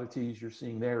commodities you're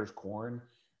seeing there is corn,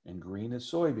 and green is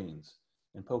soybeans.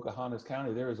 In Pocahontas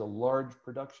County, there is a large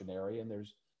production area, and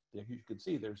there's, you can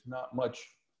see there's not much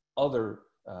other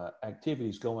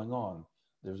activities going on.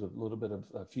 There's a little bit of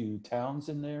a few towns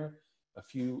in there, a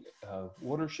few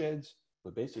watersheds,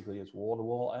 but basically it's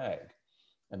wall-to-wall ag.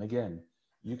 And again,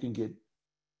 you can get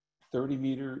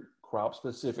 30-meter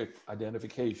crop-specific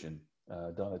identification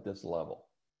done at this level.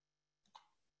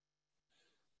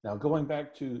 Now, going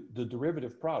back to the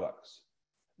derivative products,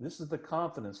 this is the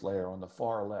confidence layer on the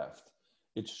far left.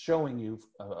 It's showing you,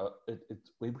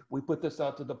 we put this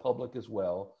out to the public as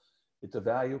well. It's a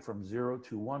value from 0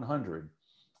 to 100.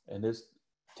 And this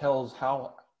tells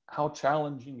how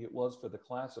challenging it was for the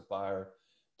classifier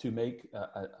to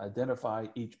identify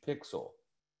each pixel.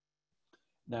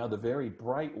 Now, the very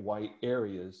bright white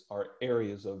areas are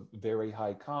areas of very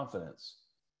high confidence.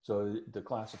 So the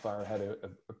classifier had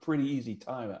a pretty easy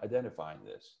time identifying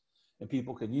this. And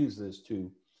people can use this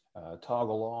to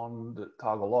toggle on,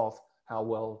 toggle off how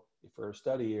well for a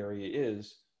study area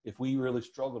is. If we really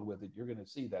struggled with it, you're going to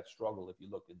see that struggle if you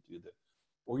look into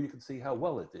or you can see how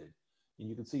well it did. And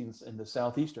you can see in the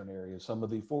southeastern areas, some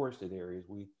of the forested areas,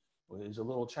 is a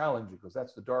little challenging because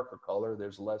that's the darker color.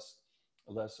 There's less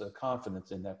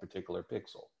confidence in that particular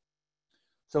pixel.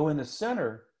 So in the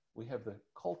center, we have the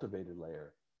cultivated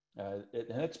layer. And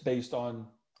it's based on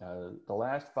the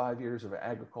last 5 years of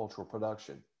agricultural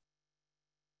production.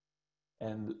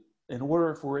 And in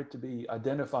order for it to be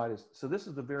identified as, so this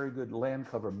is a very good land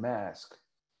cover mask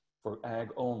for ag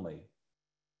only.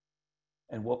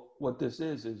 And what this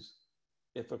is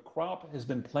if a crop has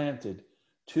been planted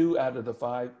 2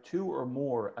 or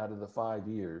more out of the 5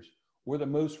 years, or the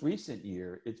most recent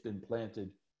year it's been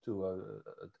planted to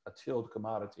a tilled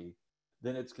commodity,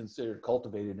 then it's considered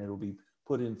cultivated and it'll be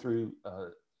put in through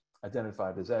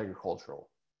identified as agricultural.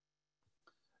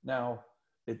 Now,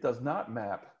 it does not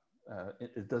map,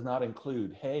 it does not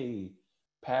include hay,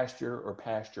 pasture, or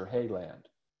pasture hayland.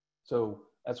 So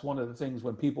that's one of the things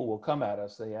when people will come at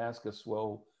us, they ask us,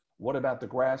 well, what about the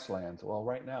grasslands? Well,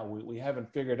 right now, we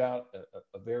haven't figured out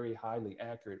a very highly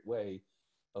accurate way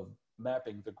of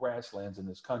mapping the grasslands in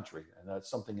this country. And that's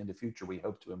something in the future we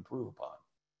hope to improve upon.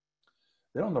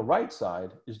 Then on the right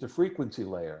side is the frequency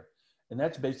layer. And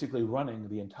that's basically running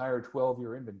the entire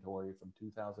 12-year inventory from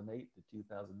 2008 to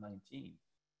 2019.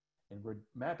 And we're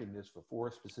mapping this for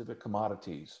 4 specific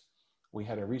commodities. We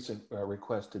had a recent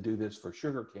request to do this for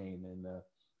sugarcane, and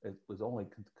it was only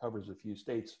covers a few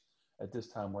states. At this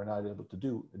time, we're not able to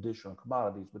do additional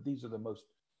commodities, but these are the most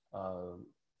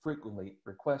frequently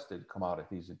requested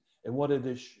commodities. And what did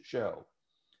this show?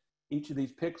 Each of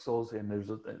these pixels, and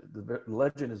the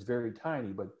legend is very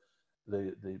tiny, but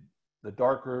the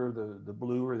darker, the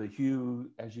bluer, the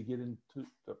hue, as you get into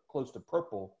close to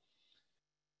purple,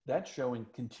 that's showing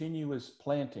continuous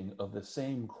planting of the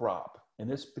same crop. And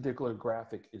this particular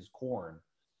graphic is corn.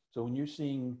 So when you're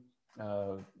seeing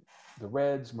the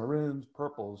reds, maroons,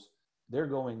 purples, they're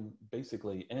going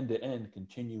basically end-to-end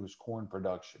continuous corn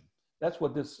production. That's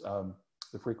what this,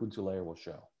 the frequency layer will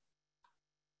show.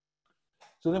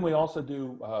 So then we also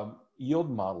do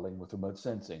yield modeling with remote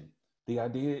sensing. The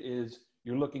idea is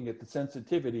you're looking at the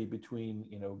sensitivity between,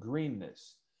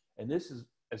 greenness. And this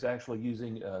is actually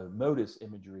using MODIS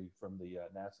imagery from the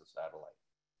NASA satellite.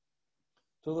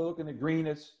 So they're looking at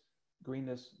greenness,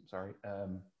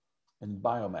 and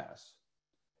biomass.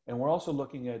 And we're also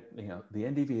looking at, the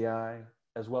NDVI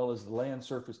as well as the land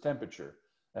surface temperature.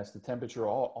 That's the temperature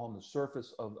all on the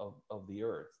surface of the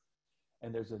earth.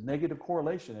 And there's a negative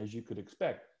correlation, as you could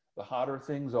expect. The hotter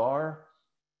things are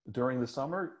during the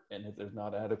summer, and if there's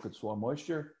not adequate soil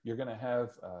moisture, you're going to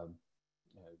have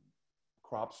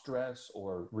crop stress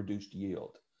or reduced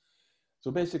yield.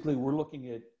 So basically, we're looking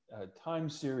at time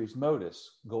series MODIS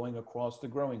going across the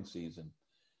growing season.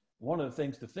 One of the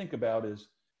things to think about is,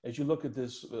 as you look at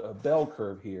this bell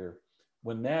curve here,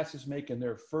 when NASS is making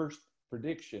their first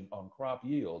prediction on crop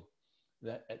yield,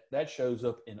 that shows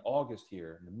up in August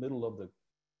here, in the middle of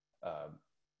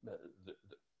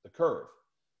the curve.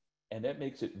 And that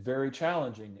makes it very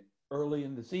challenging early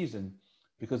in the season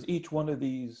because each one of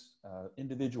these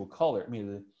individual color,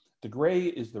 the gray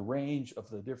is the range of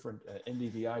the different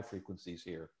NDVI frequencies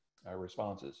here,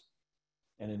 responses.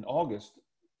 And in August,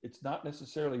 it's not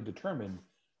necessarily determined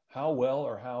how well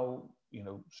or how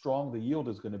strong the yield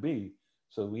is going to be.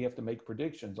 So we have to make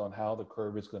predictions on how the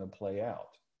curve is going to play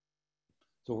out.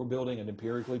 So we're building an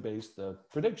empirically based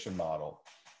prediction model,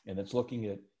 and it's looking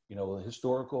at the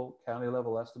historical county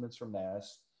level estimates from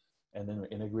NASS, and then we're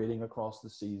integrating across the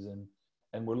season,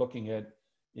 and we're looking at,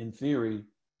 in theory,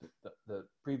 the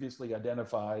previously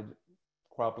identified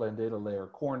cropland data layer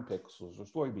corn pixels or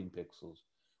soybean pixels.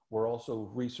 We're also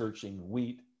researching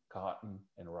wheat, cotton,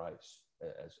 and rice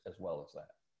as well as that.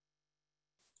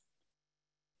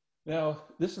 Now,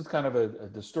 this is kind of a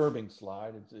disturbing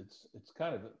slide.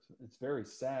 It's very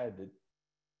sad that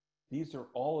these are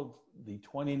all of the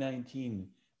 2019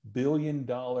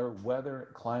 billion-dollar weather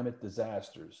climate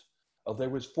disasters. There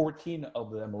was 14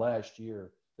 of them last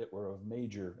year that were of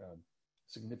major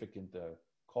significant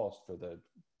cost for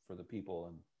the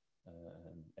people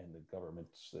and the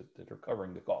governments that are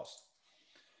covering the costs.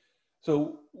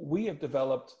 So we have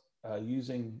developed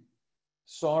using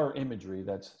SAR imagery,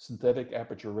 that's synthetic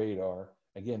aperture radar.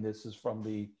 Again, this is from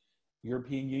the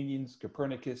European Union's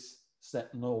Copernicus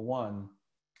Sentinel-1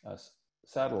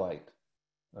 satellite.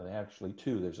 Actually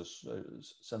two, there's a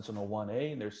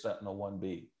Sentinel-1A and there's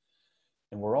Sentinel-1B.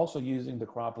 And we're also using the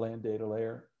cropland data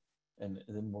layer, and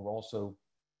then we're also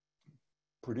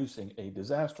producing a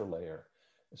disaster layer.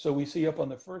 So we see up on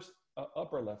the first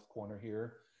upper left corner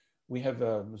here, we have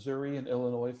Missouri and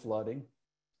Illinois flooding,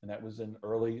 and that was in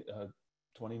early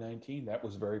 2019. That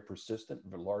was very persistent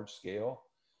and large scale.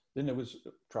 Then there was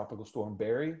Tropical Storm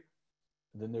Barry.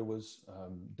 Then there was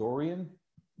Dorian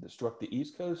that struck the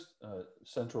East Coast,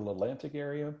 Central Atlantic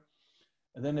area.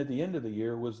 And then at the end of the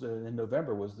year in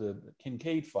November was the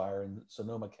Kincaid fire in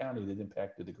Sonoma County that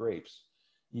impacted the grapes.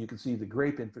 You can see the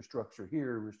grape infrastructure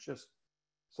here was just,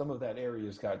 some of that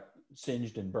areas got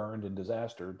singed and burned and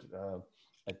disastered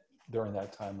during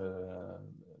that time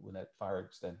when that fire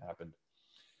extent happened.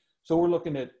 So we're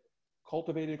looking at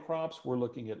cultivated crops, we're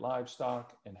looking at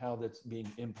livestock and how that's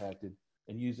being impacted,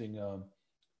 and using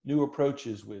new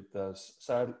approaches with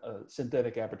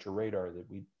synthetic aperture radar that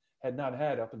we had not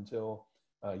had up until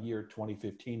year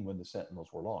 2015 when the Sentinels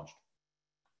were launched.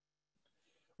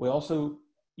 We also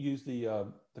use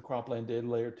the cropland data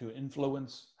layer to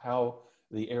influence how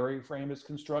the area frame is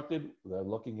constructed,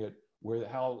 looking at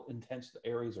how intense the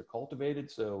areas are cultivated.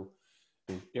 So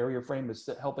the area frame is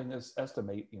helping us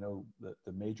estimate,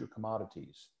 the major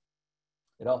commodities.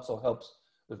 It also helps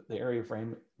the area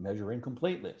frame measure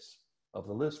incompleteness of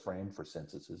the list frame for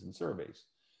censuses and surveys.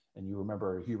 And you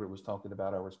remember Hubert was talking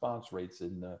about our response rates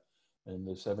in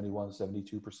the 71,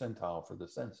 72 percentile for the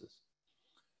census.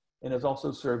 And it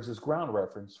also serves as ground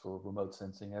reference for remote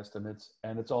sensing estimates.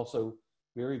 And it's also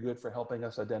very good for helping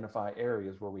us identify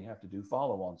areas where we have to do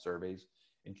follow-on surveys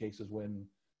in cases when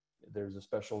there's a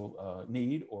special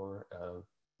need or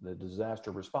the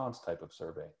disaster response type of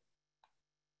survey.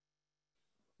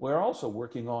 We're also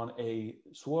working on a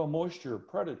soil moisture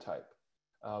prototype.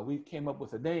 We came up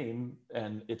with a name,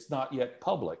 and it's not yet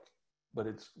public, but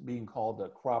it's being called the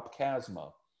crop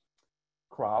CASMA,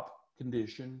 crop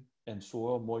condition and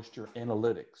soil moisture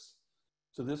analytics.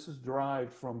 So this is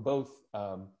derived from both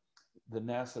the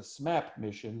NASA SMAP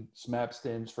mission. SMAP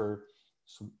stands for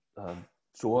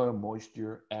soil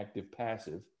moisture active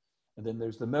passive. And then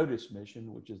there's the MODIS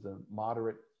mission, which is the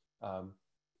moderate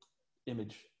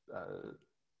image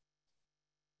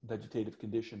vegetative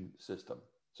condition system.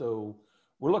 So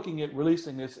we're looking at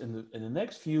releasing this in the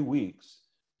next few weeks.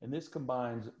 And this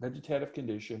combines vegetative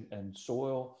condition and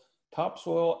soil,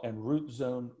 topsoil and root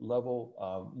zone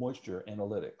level moisture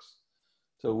analytics.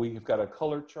 So we've got a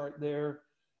color chart there,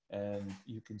 and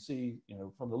you can see,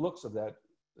 from the looks of that,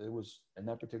 it was in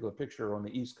that particular picture on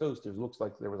the East Coast, it looks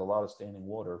like there was a lot of standing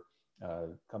water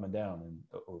coming down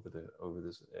over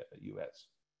this US.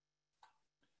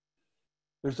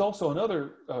 There's also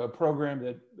another program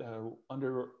that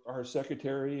under our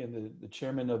secretary and the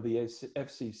chairman of the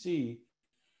FCC,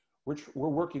 which we're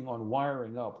working on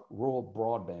wiring up rural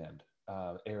broadband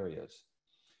areas.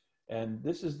 And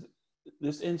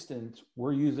this instance,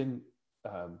 we're using,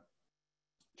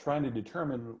 trying to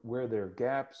determine where there are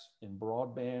gaps in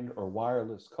broadband or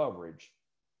wireless coverage,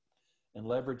 and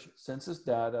leverage census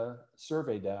data,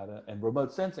 survey data, and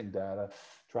remote sensing data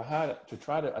to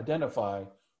try to identify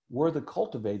where the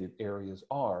cultivated areas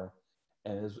are,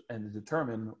 and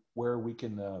determine where we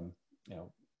can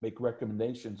make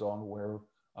recommendations on where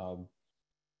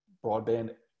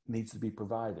broadband needs to be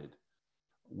provided.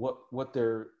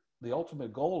 The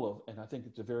ultimate goal of, and I think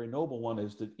it's a very noble one,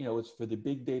 is that it's for the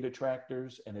big data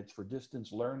tractors and it's for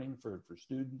distance learning for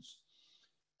students.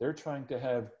 They're trying to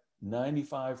have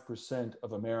 95%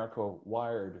 of America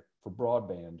wired for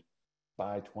broadband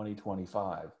by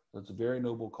 2025. So it's a very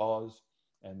noble cause,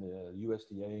 and the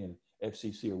USDA and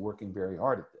FCC are working very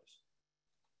hard at this.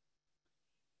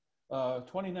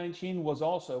 2019 was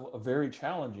also a very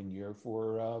challenging year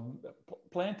for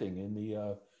planting in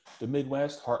the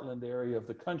Midwest heartland area of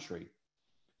the country.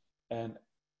 And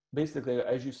basically,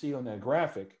 as you see on that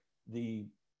graphic, the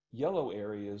yellow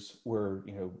areas were,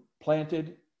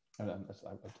 planted, and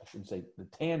I shouldn't say the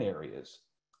tan areas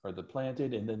are the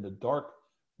planted, and then the dark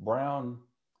brown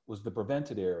was the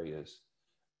prevented areas.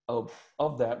 Of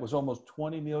that was almost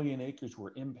 20 million acres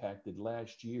were impacted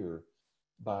last year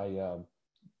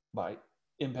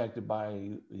impacted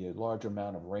by the large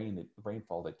amount of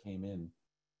rainfall that came in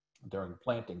during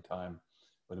planting time,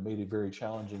 but it made it very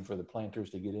challenging for the planters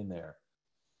to get in there.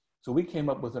 So we came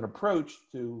up with an approach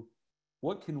to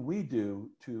what can we do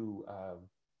to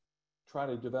try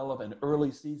to develop an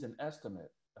early season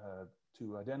estimate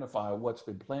to identify what's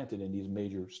been planted in these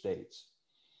major states.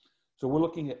 So we're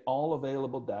looking at all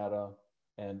available data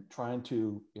and trying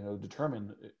to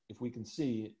determine if we can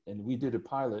see, and we did a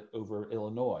pilot over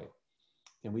Illinois,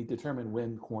 can we determine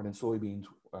when corn and soybeans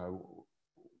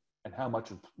and how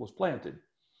much was planted.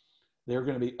 They're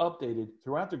going to be updated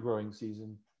throughout the growing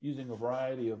season using a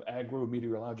variety of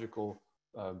agro-meteorological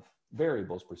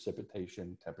variables: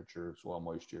 precipitation, temperature, soil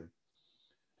moisture.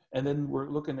 And then we're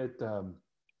looking at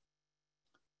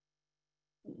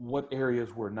what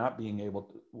areas were not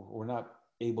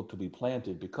able to be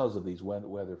planted because of these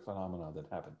weather phenomena that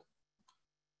happened.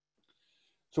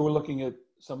 So we're looking at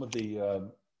some of the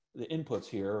inputs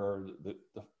here are the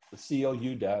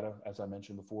CLU data, as I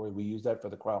mentioned before. We use that for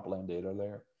the cropland data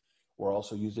there. We're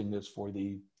also using this for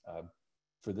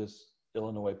this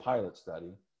Illinois pilot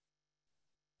study.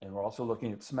 And we're also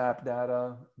looking at SMAP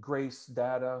data, GRACE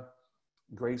data.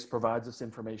 GRACE provides us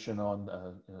information on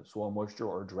soil moisture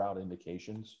or drought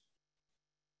indications.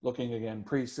 Looking again,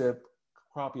 precip,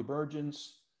 crop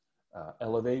emergence,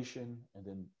 elevation, and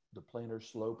then the planar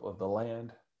slope of the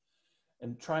land,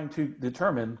 and trying to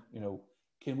determine,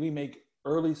 can we make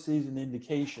early season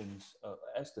indications,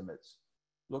 estimates,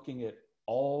 looking at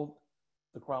all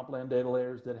the cropland data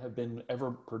layers that have been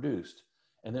ever produced,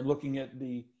 and then looking at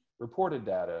the reported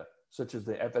data, such as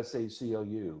the FSA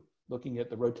CLU, looking at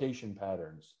the rotation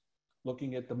patterns,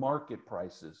 looking at the market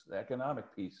prices, the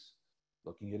economic piece,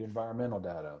 looking at environmental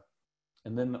data,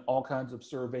 and then all kinds of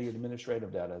survey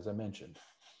administrative data, as I mentioned.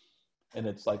 And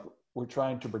it's like we're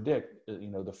trying to predict,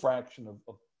 the fraction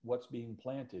of what's being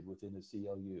planted within the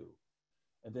CLU.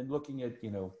 And then looking at,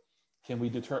 can we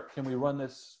run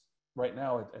this right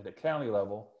now at a county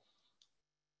level,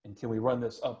 and can we run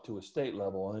this up to a state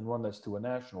level, and then run this to a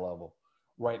national level?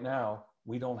 Right now,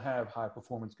 we don't have high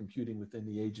performance computing within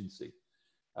the agency.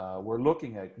 We're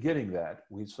looking at getting that.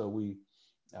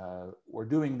 We're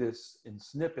doing this in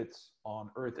snippets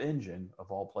on Earth Engine, of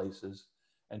all places,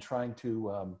 and trying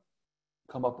to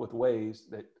come up with ways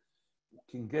that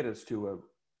can get us to a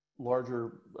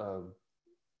larger,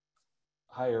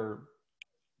 higher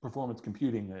performance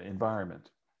computing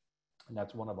environment. And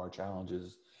that's one of our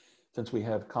challenges, since we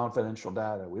have confidential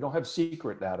data. We don't have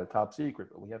secret data, top secret,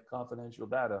 but we have confidential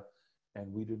data,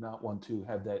 and we do not want to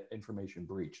have that information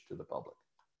breached to the public.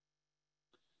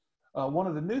 One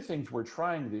of the new things we're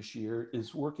trying this year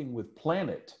is working with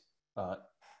planet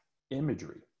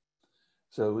imagery.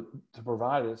 So to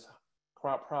provide us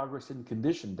crop progress and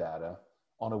condition data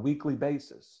on a weekly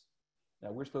basis.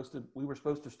 Now we were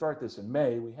supposed to start this in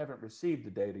May. We haven't received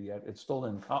the data yet. It's still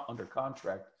under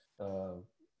contract,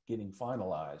 getting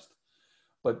finalized.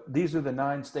 But these are the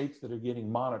 9 states that are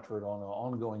getting monitored on an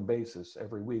ongoing basis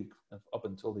every week up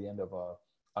until the end of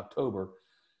October.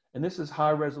 And this is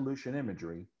high resolution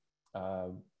imagery,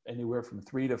 anywhere from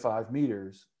 3 to 5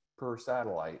 meters per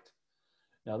satellite.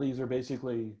 Now these are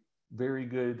basically very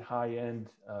good high-end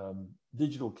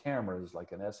digital cameras,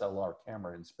 like an SLR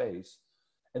camera in space.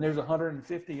 And there's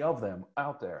 150 of them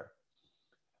out there.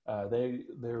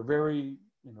 They're very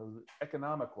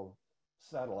economical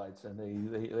satellites, and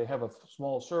they have a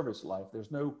small service life.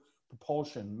 There's no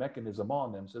propulsion mechanism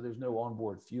on them, so there's no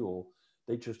onboard fuel.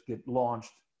 They just get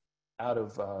launched out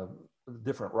of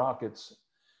different rockets,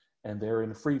 and they're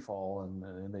in free fall,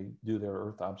 and they do their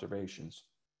Earth observations.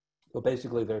 But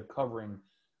basically, they're covering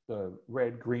the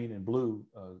red, green, and blue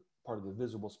part of the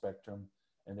visible spectrum,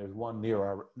 and there's one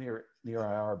near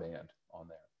IR band on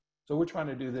there. So we're trying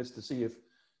to do this to see if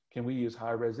can we use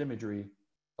high-res imagery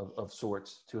of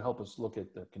sorts to help us look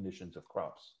at the conditions of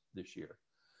crops this year.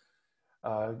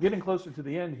 Getting closer to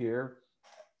the end here,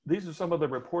 these are some of the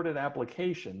reported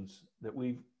applications that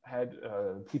we've had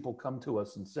people come to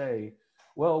us and say,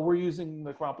 well, we're using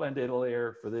the cropland data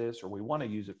layer for this, or we want to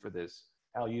use it for this.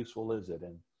 How useful is it?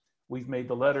 And we've made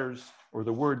the letters or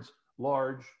the words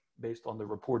large based on the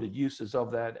reported uses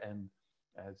of that, and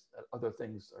as other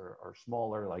things are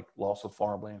smaller, like loss of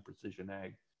farmland, precision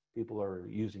ag, people are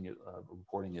using it,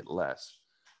 reporting it less.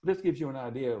 But this gives you an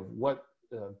idea of what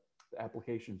the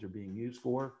applications are being used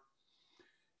for.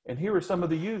 And here are some of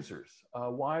the users,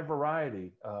 a wide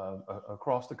variety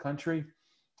across the country.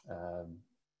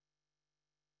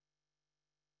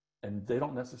 And they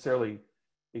don't necessarily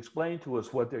explain to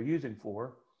us what they're using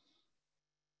for,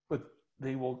 but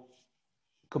they will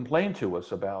complain to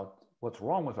us about what's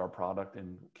wrong with our product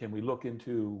and can we look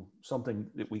into something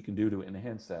that we can do to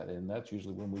enhance that. And that's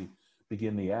usually when we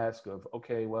begin the ask of,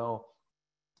 okay, well,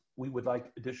 we would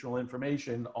like additional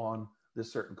information on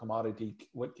this certain commodity.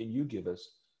 What can you give us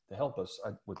to help us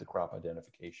with the crop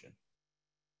identification?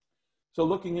 So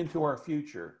looking into our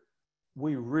future,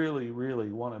 we really,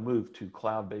 really want to move to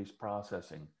cloud-based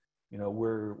processing. You know,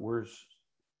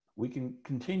 we can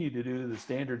continue to do the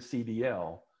standard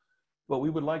CDL, but we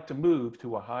would like to move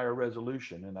to a higher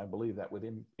resolution, and I believe that would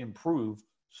improve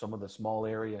some of the small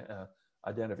area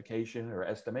identification or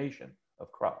estimation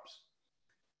of crops.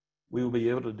 We will be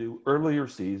able to do earlier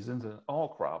seasons in all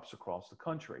crops across the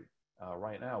country.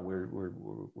 Right now, we're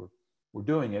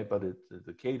doing it, but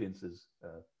the cadence is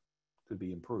could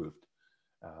be improved.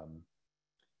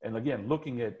 And again,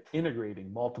 looking at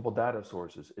integrating multiple data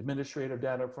sources, administrative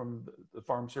data from the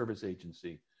Farm Service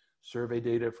Agency, survey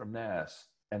data from NASS,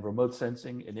 and remote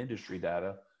sensing and industry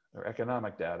data or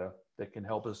economic data that can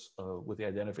help us with the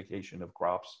identification of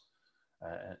crops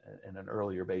in an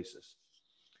earlier basis.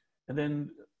 And then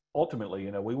ultimately,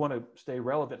 you know, we want to stay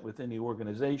relevant within the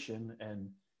organization and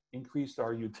increase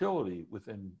our utility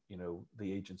within, you know,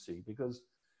 the agency, because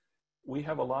we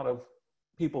have a lot of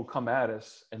people come at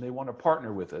us and they want to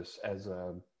partner with us as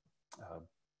a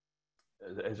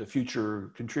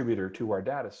future contributor to our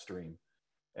data stream.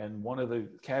 And one of the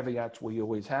caveats we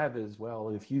always have is, well,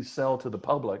 if you sell to the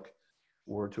public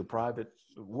or to private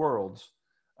worlds,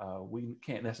 we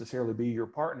can't necessarily be your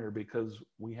partner because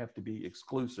we have to be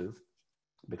exclusive,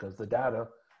 because the data,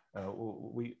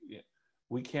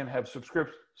 we can't have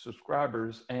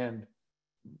subscribers, and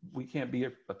we can't be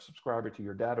a subscriber to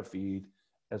your data feed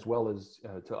as well as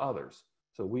to others.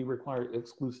 So we require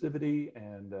exclusivity,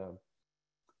 and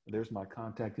there's my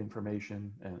contact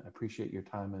information, and I appreciate your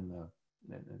time and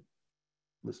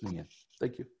listening in.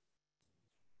 Thank you.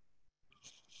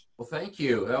 Well, thank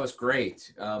you. That was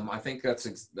great. I think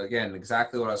that's again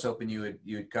exactly what I was hoping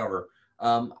you'd cover.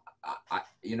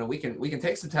 You know, we can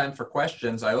take some time for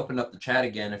questions. I opened up the chat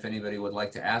again if anybody would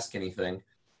like to ask anything.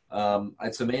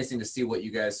 It's amazing to see what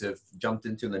you guys have jumped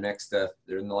into in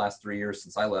the last 3 years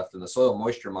since I left, and the soil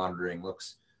moisture monitoring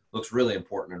looks really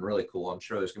important and really cool. I'm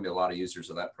sure there's going to be a lot of users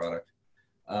of that product.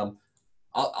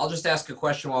 I'll just ask a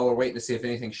question while we're waiting to see if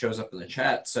anything shows up in the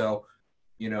chat. So,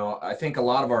 you know, I think a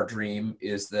lot of our dream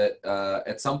is that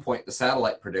at some point the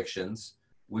satellite predictions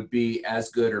would be as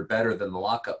good or better than the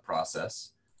lockup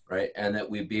process, right? And that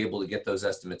we'd be able to get those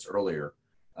estimates earlier.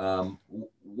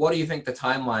 What do you think the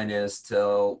timeline is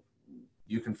till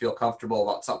you can feel comfortable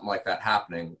about something like that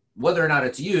happening? Whether or not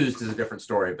it's used is a different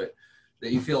story, but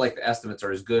that you feel like the estimates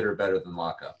are as good or better than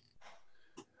lockup?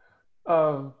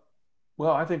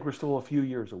 Well, I think we're still a few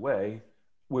years away.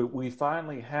 We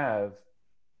finally have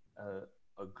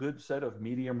a good set of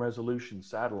medium resolution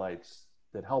satellites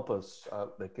that help us,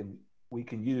 we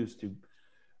can use to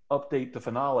update the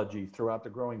phenology throughout the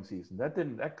growing season.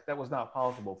 That was not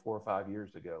possible 4 or 5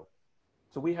 years ago.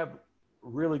 So we have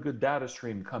really good data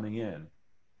stream coming in,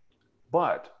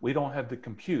 but we don't have the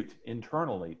compute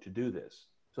internally to do this.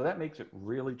 So that makes it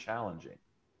really challenging.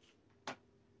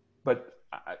 But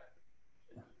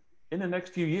in the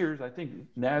next few years, I think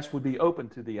NASS would be open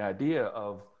to the idea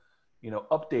of, you know,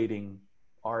 updating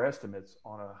our estimates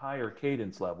on a higher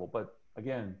cadence level. But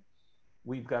again,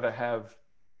 we've got to have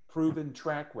proven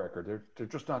track record. They're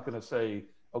just not going to say,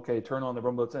 okay, turn on the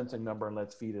remote sensing number and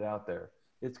let's feed it out there.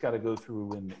 It's got to go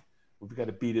through, and we've got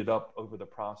to beat it up over the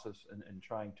process and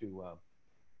trying to,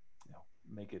 you know,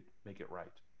 make it right.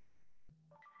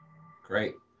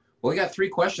 Great. Well, we got 3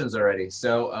 questions already.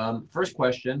 So first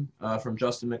question from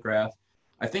Justin McGrath.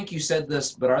 I think you said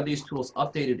this, but are these tools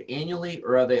updated annually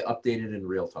or are they updated in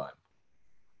real time?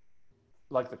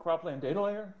 Like the cropland data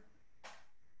layer?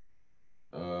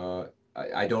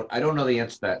 I don't know the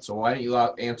answer to that. So why don't you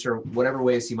answer whatever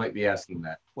ways he might be asking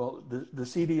that? Well, the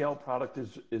CDL product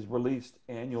is released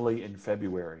annually in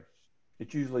February.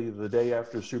 It's usually the day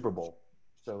after Super Bowl.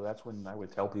 So that's when I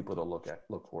would tell people to look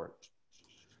for it.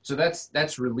 So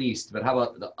that's released, but how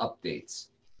about the updates?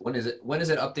 When is it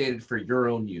updated for your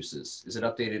own uses? Is it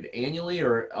updated annually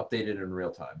or updated in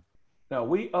real time? Now,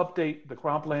 we update the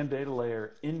cropland data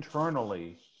layer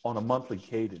internally on a monthly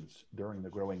cadence during the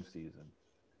growing season.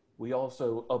 We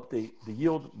also update the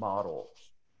yield model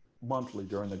monthly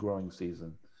during the growing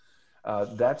season.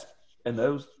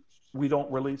 We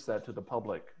don't release that to the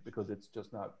public because it's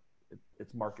just not,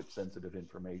 it's market sensitive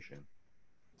information.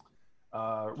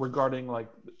 Regarding like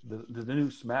the new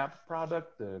SMAP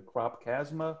product, the crop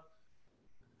chasma,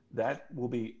 that's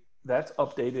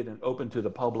updated and open to the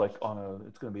public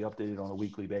it's going to be updated on a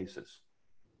weekly basis.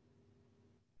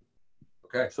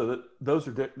 Okay. So those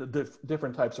are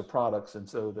different types of products, and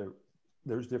so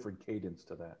there's different cadence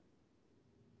to that.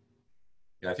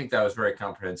 Yeah, I think that was very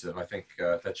comprehensive. I think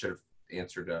that should have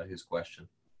answered his question.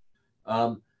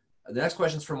 The next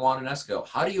question is from Juan Inesco.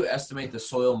 How do you estimate the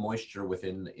soil moisture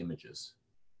within the images?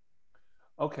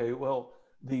 Okay, well,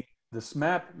 the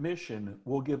SMAP mission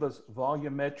will give us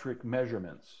volumetric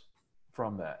measurements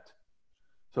from that.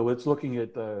 So it's looking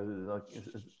at like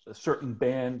a certain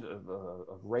band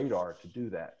of radar to do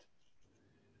that.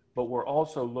 But we're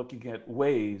also looking at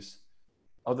ways,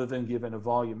 other than giving a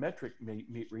volumetric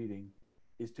reading,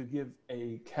 is to give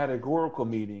a categorical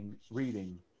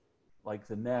reading like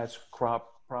the NASS crop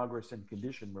progress and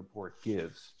condition report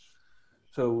gives.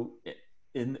 So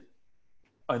in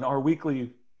our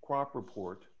weekly crop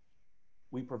report,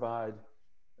 we provide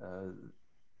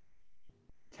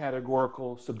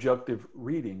categorical subjective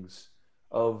readings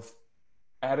of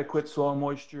adequate soil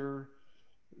moisture,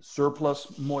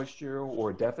 surplus moisture,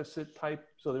 or deficit type.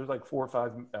 So there's like 4 or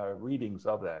 5 readings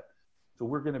of that. So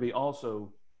we're going to be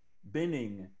also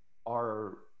binning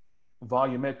our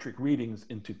volumetric readings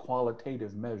into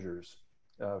qualitative measures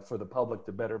for the public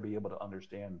to better be able to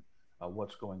understand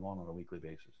what's going on a weekly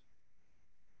basis.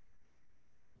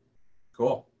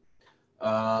 Cool.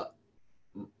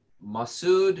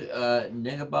 Masood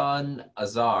Negaban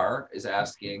Azar is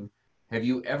asking, have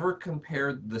you ever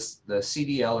compared the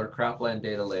CDL or cropland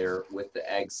data layer with the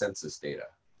ag census data?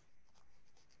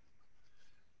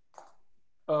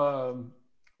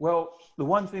 Well, the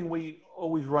one thing we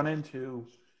always run into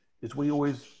is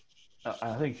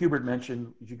I think Hubert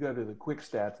mentioned, you go to the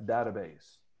QuickStats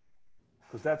database,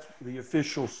 because that's the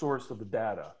official source of the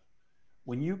data.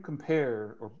 When you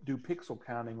compare or do pixel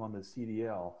counting on the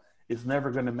CDL, it's never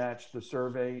going to match the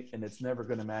survey, and it's never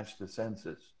going to match the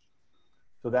census.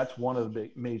 So that's one of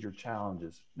the major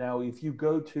challenges. Now, if you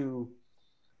go to,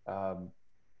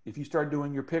 if you start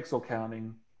doing your pixel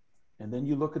counting, and then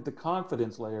you look at the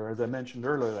confidence layer, as I mentioned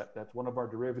earlier, that's one of our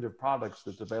derivative products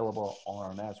that's available on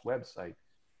our NASS website.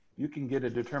 You can get a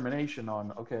determination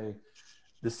on, okay,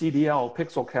 the CDL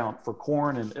pixel count for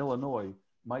corn in Illinois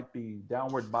might be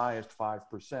downward biased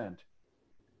 5%.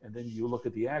 And then you look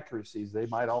at the accuracies, they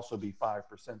might also be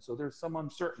 5%. So there's some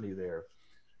uncertainty there.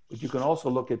 But you can also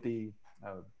look at the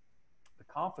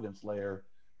confidence layer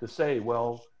to say,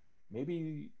 well,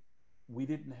 maybe we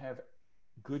didn't have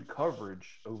good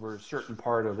coverage over a certain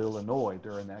part of Illinois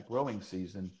during that growing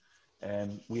season,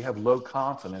 and we have low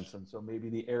confidence, and so maybe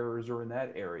the errors are in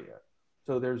that area.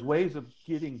 So there's ways of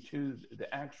getting to the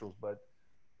actuals, but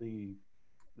the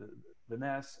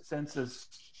NASS census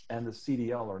and the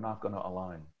CDL are not going to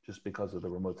align just because of the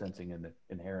remote sensing and the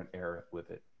inherent error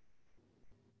with it.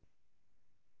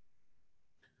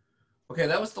 Okay,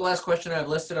 that was the last question I've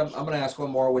listed. I'm going to ask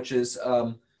one more, which is,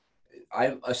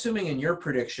 I'm assuming in your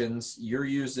predictions, you're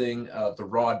using the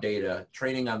raw data,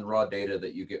 training on the raw data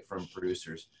that you get from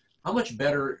producers. How much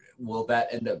better will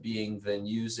that end up being than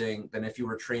if you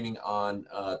were training on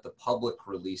the public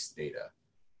release data?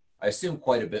 I assume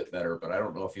quite a bit better, but I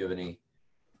don't know if you have any.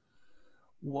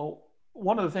 Well,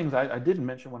 one of the things I didn't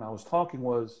mention when I was talking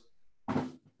was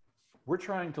we're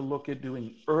trying to look at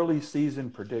doing early season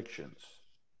predictions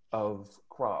of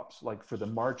crops, like for the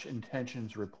March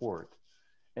intentions report.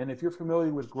 And if you're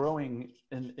familiar with growing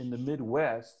in the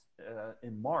Midwest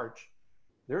in March,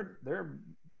 they're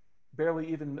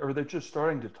barely even, or they're just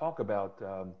starting to talk about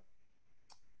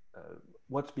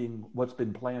what's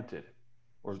been planted,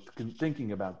 or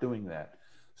thinking about doing that.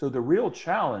 So the real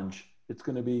challenge, it's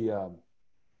going to be,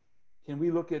 can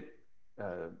we look at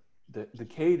the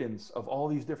cadence of all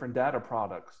these different data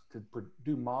products to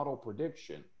do model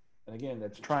prediction? And again,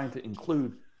 that's trying to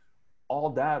include all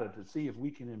data to see if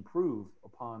we can improve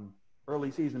upon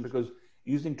early season, because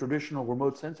using traditional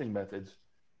remote sensing methods,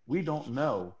 we don't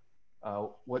know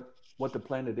what the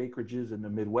planted acreage is in the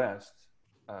Midwest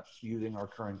using our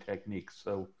current techniques.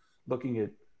 So looking at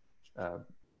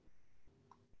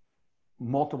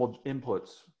multiple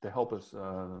inputs to help us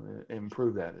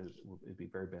improve that would be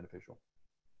very beneficial.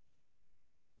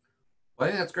 Well,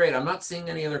 I think that's great. I'm not seeing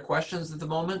any other questions at the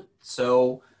moment.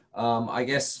 So I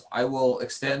guess I will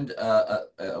extend a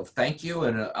thank you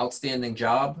and an outstanding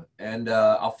job. And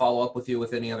I'll follow up with you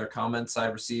with any other comments I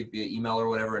receive via email or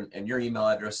whatever. And your email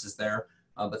address is there.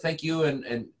 But thank you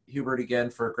and Hubert again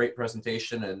for a great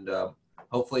presentation. And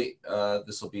hopefully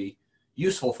this will be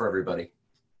useful for everybody.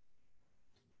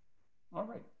 All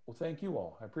right. Well, thank you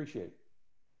all. I appreciate it.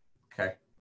 Okay.